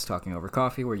Idiots Talking Over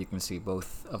Coffee, where you can see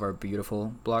both of our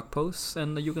beautiful blog posts,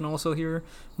 and you can also hear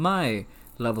my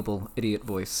lovable idiot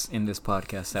voice in this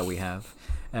podcast that we have.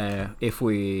 If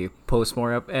we post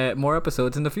more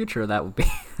episodes in the future, that would be.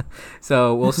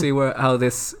 So we'll see how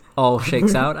this all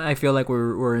shakes out. I feel like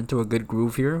we're into a good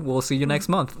groove here. We'll see you next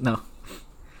month. No.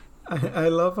 I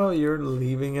love how you're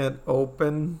leaving it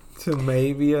open to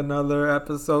maybe another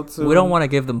episode soon. We don't want to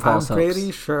give them false hopes. I'm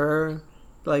pretty sure,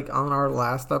 like on our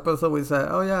last episode, we said,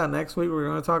 "Oh yeah, next week we're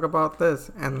going to talk about this,"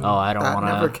 and that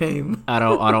never came. I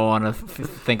don't want to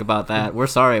think about that. We're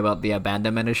sorry about the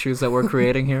abandonment issues that we're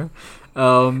creating here,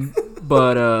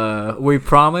 but we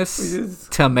promise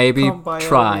to maybe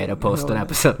try to post an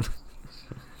episode.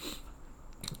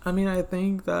 I mean, I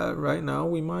think that right now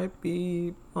we might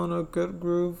be on a good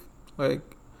groove.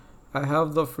 Like, I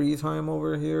have the free time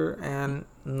over here and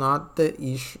not the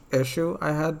issue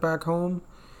I had back home.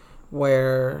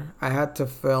 where I had to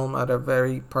film at a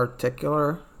very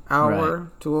particular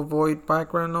hour to avoid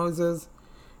background noises.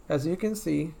 As you can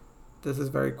see, this is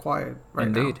very quiet right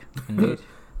Indeed. now. Indeed.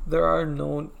 There are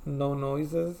no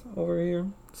noises over here.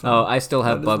 So Oh, I still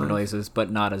have that is bug nice. noises, but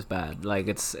not as bad. Like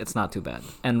it's not too bad,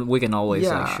 and we can always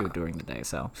Yeah. shoot during the day.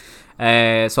 So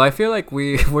I feel like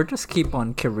we're just keep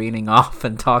on careening off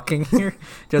and talking here,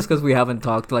 just because we haven't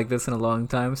talked like this in a long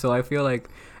time. So I feel like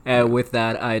with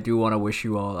that, I do want to wish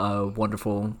you all a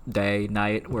wonderful day,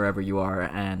 night, wherever you are,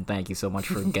 and thank you so much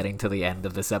for getting to the end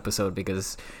of this episode.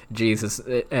 Because Jesus,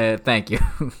 thank you.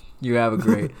 You have a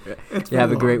great It's you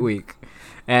have a been great long. week,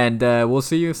 and we'll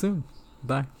see you soon.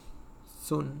 Bye.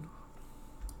 Soon.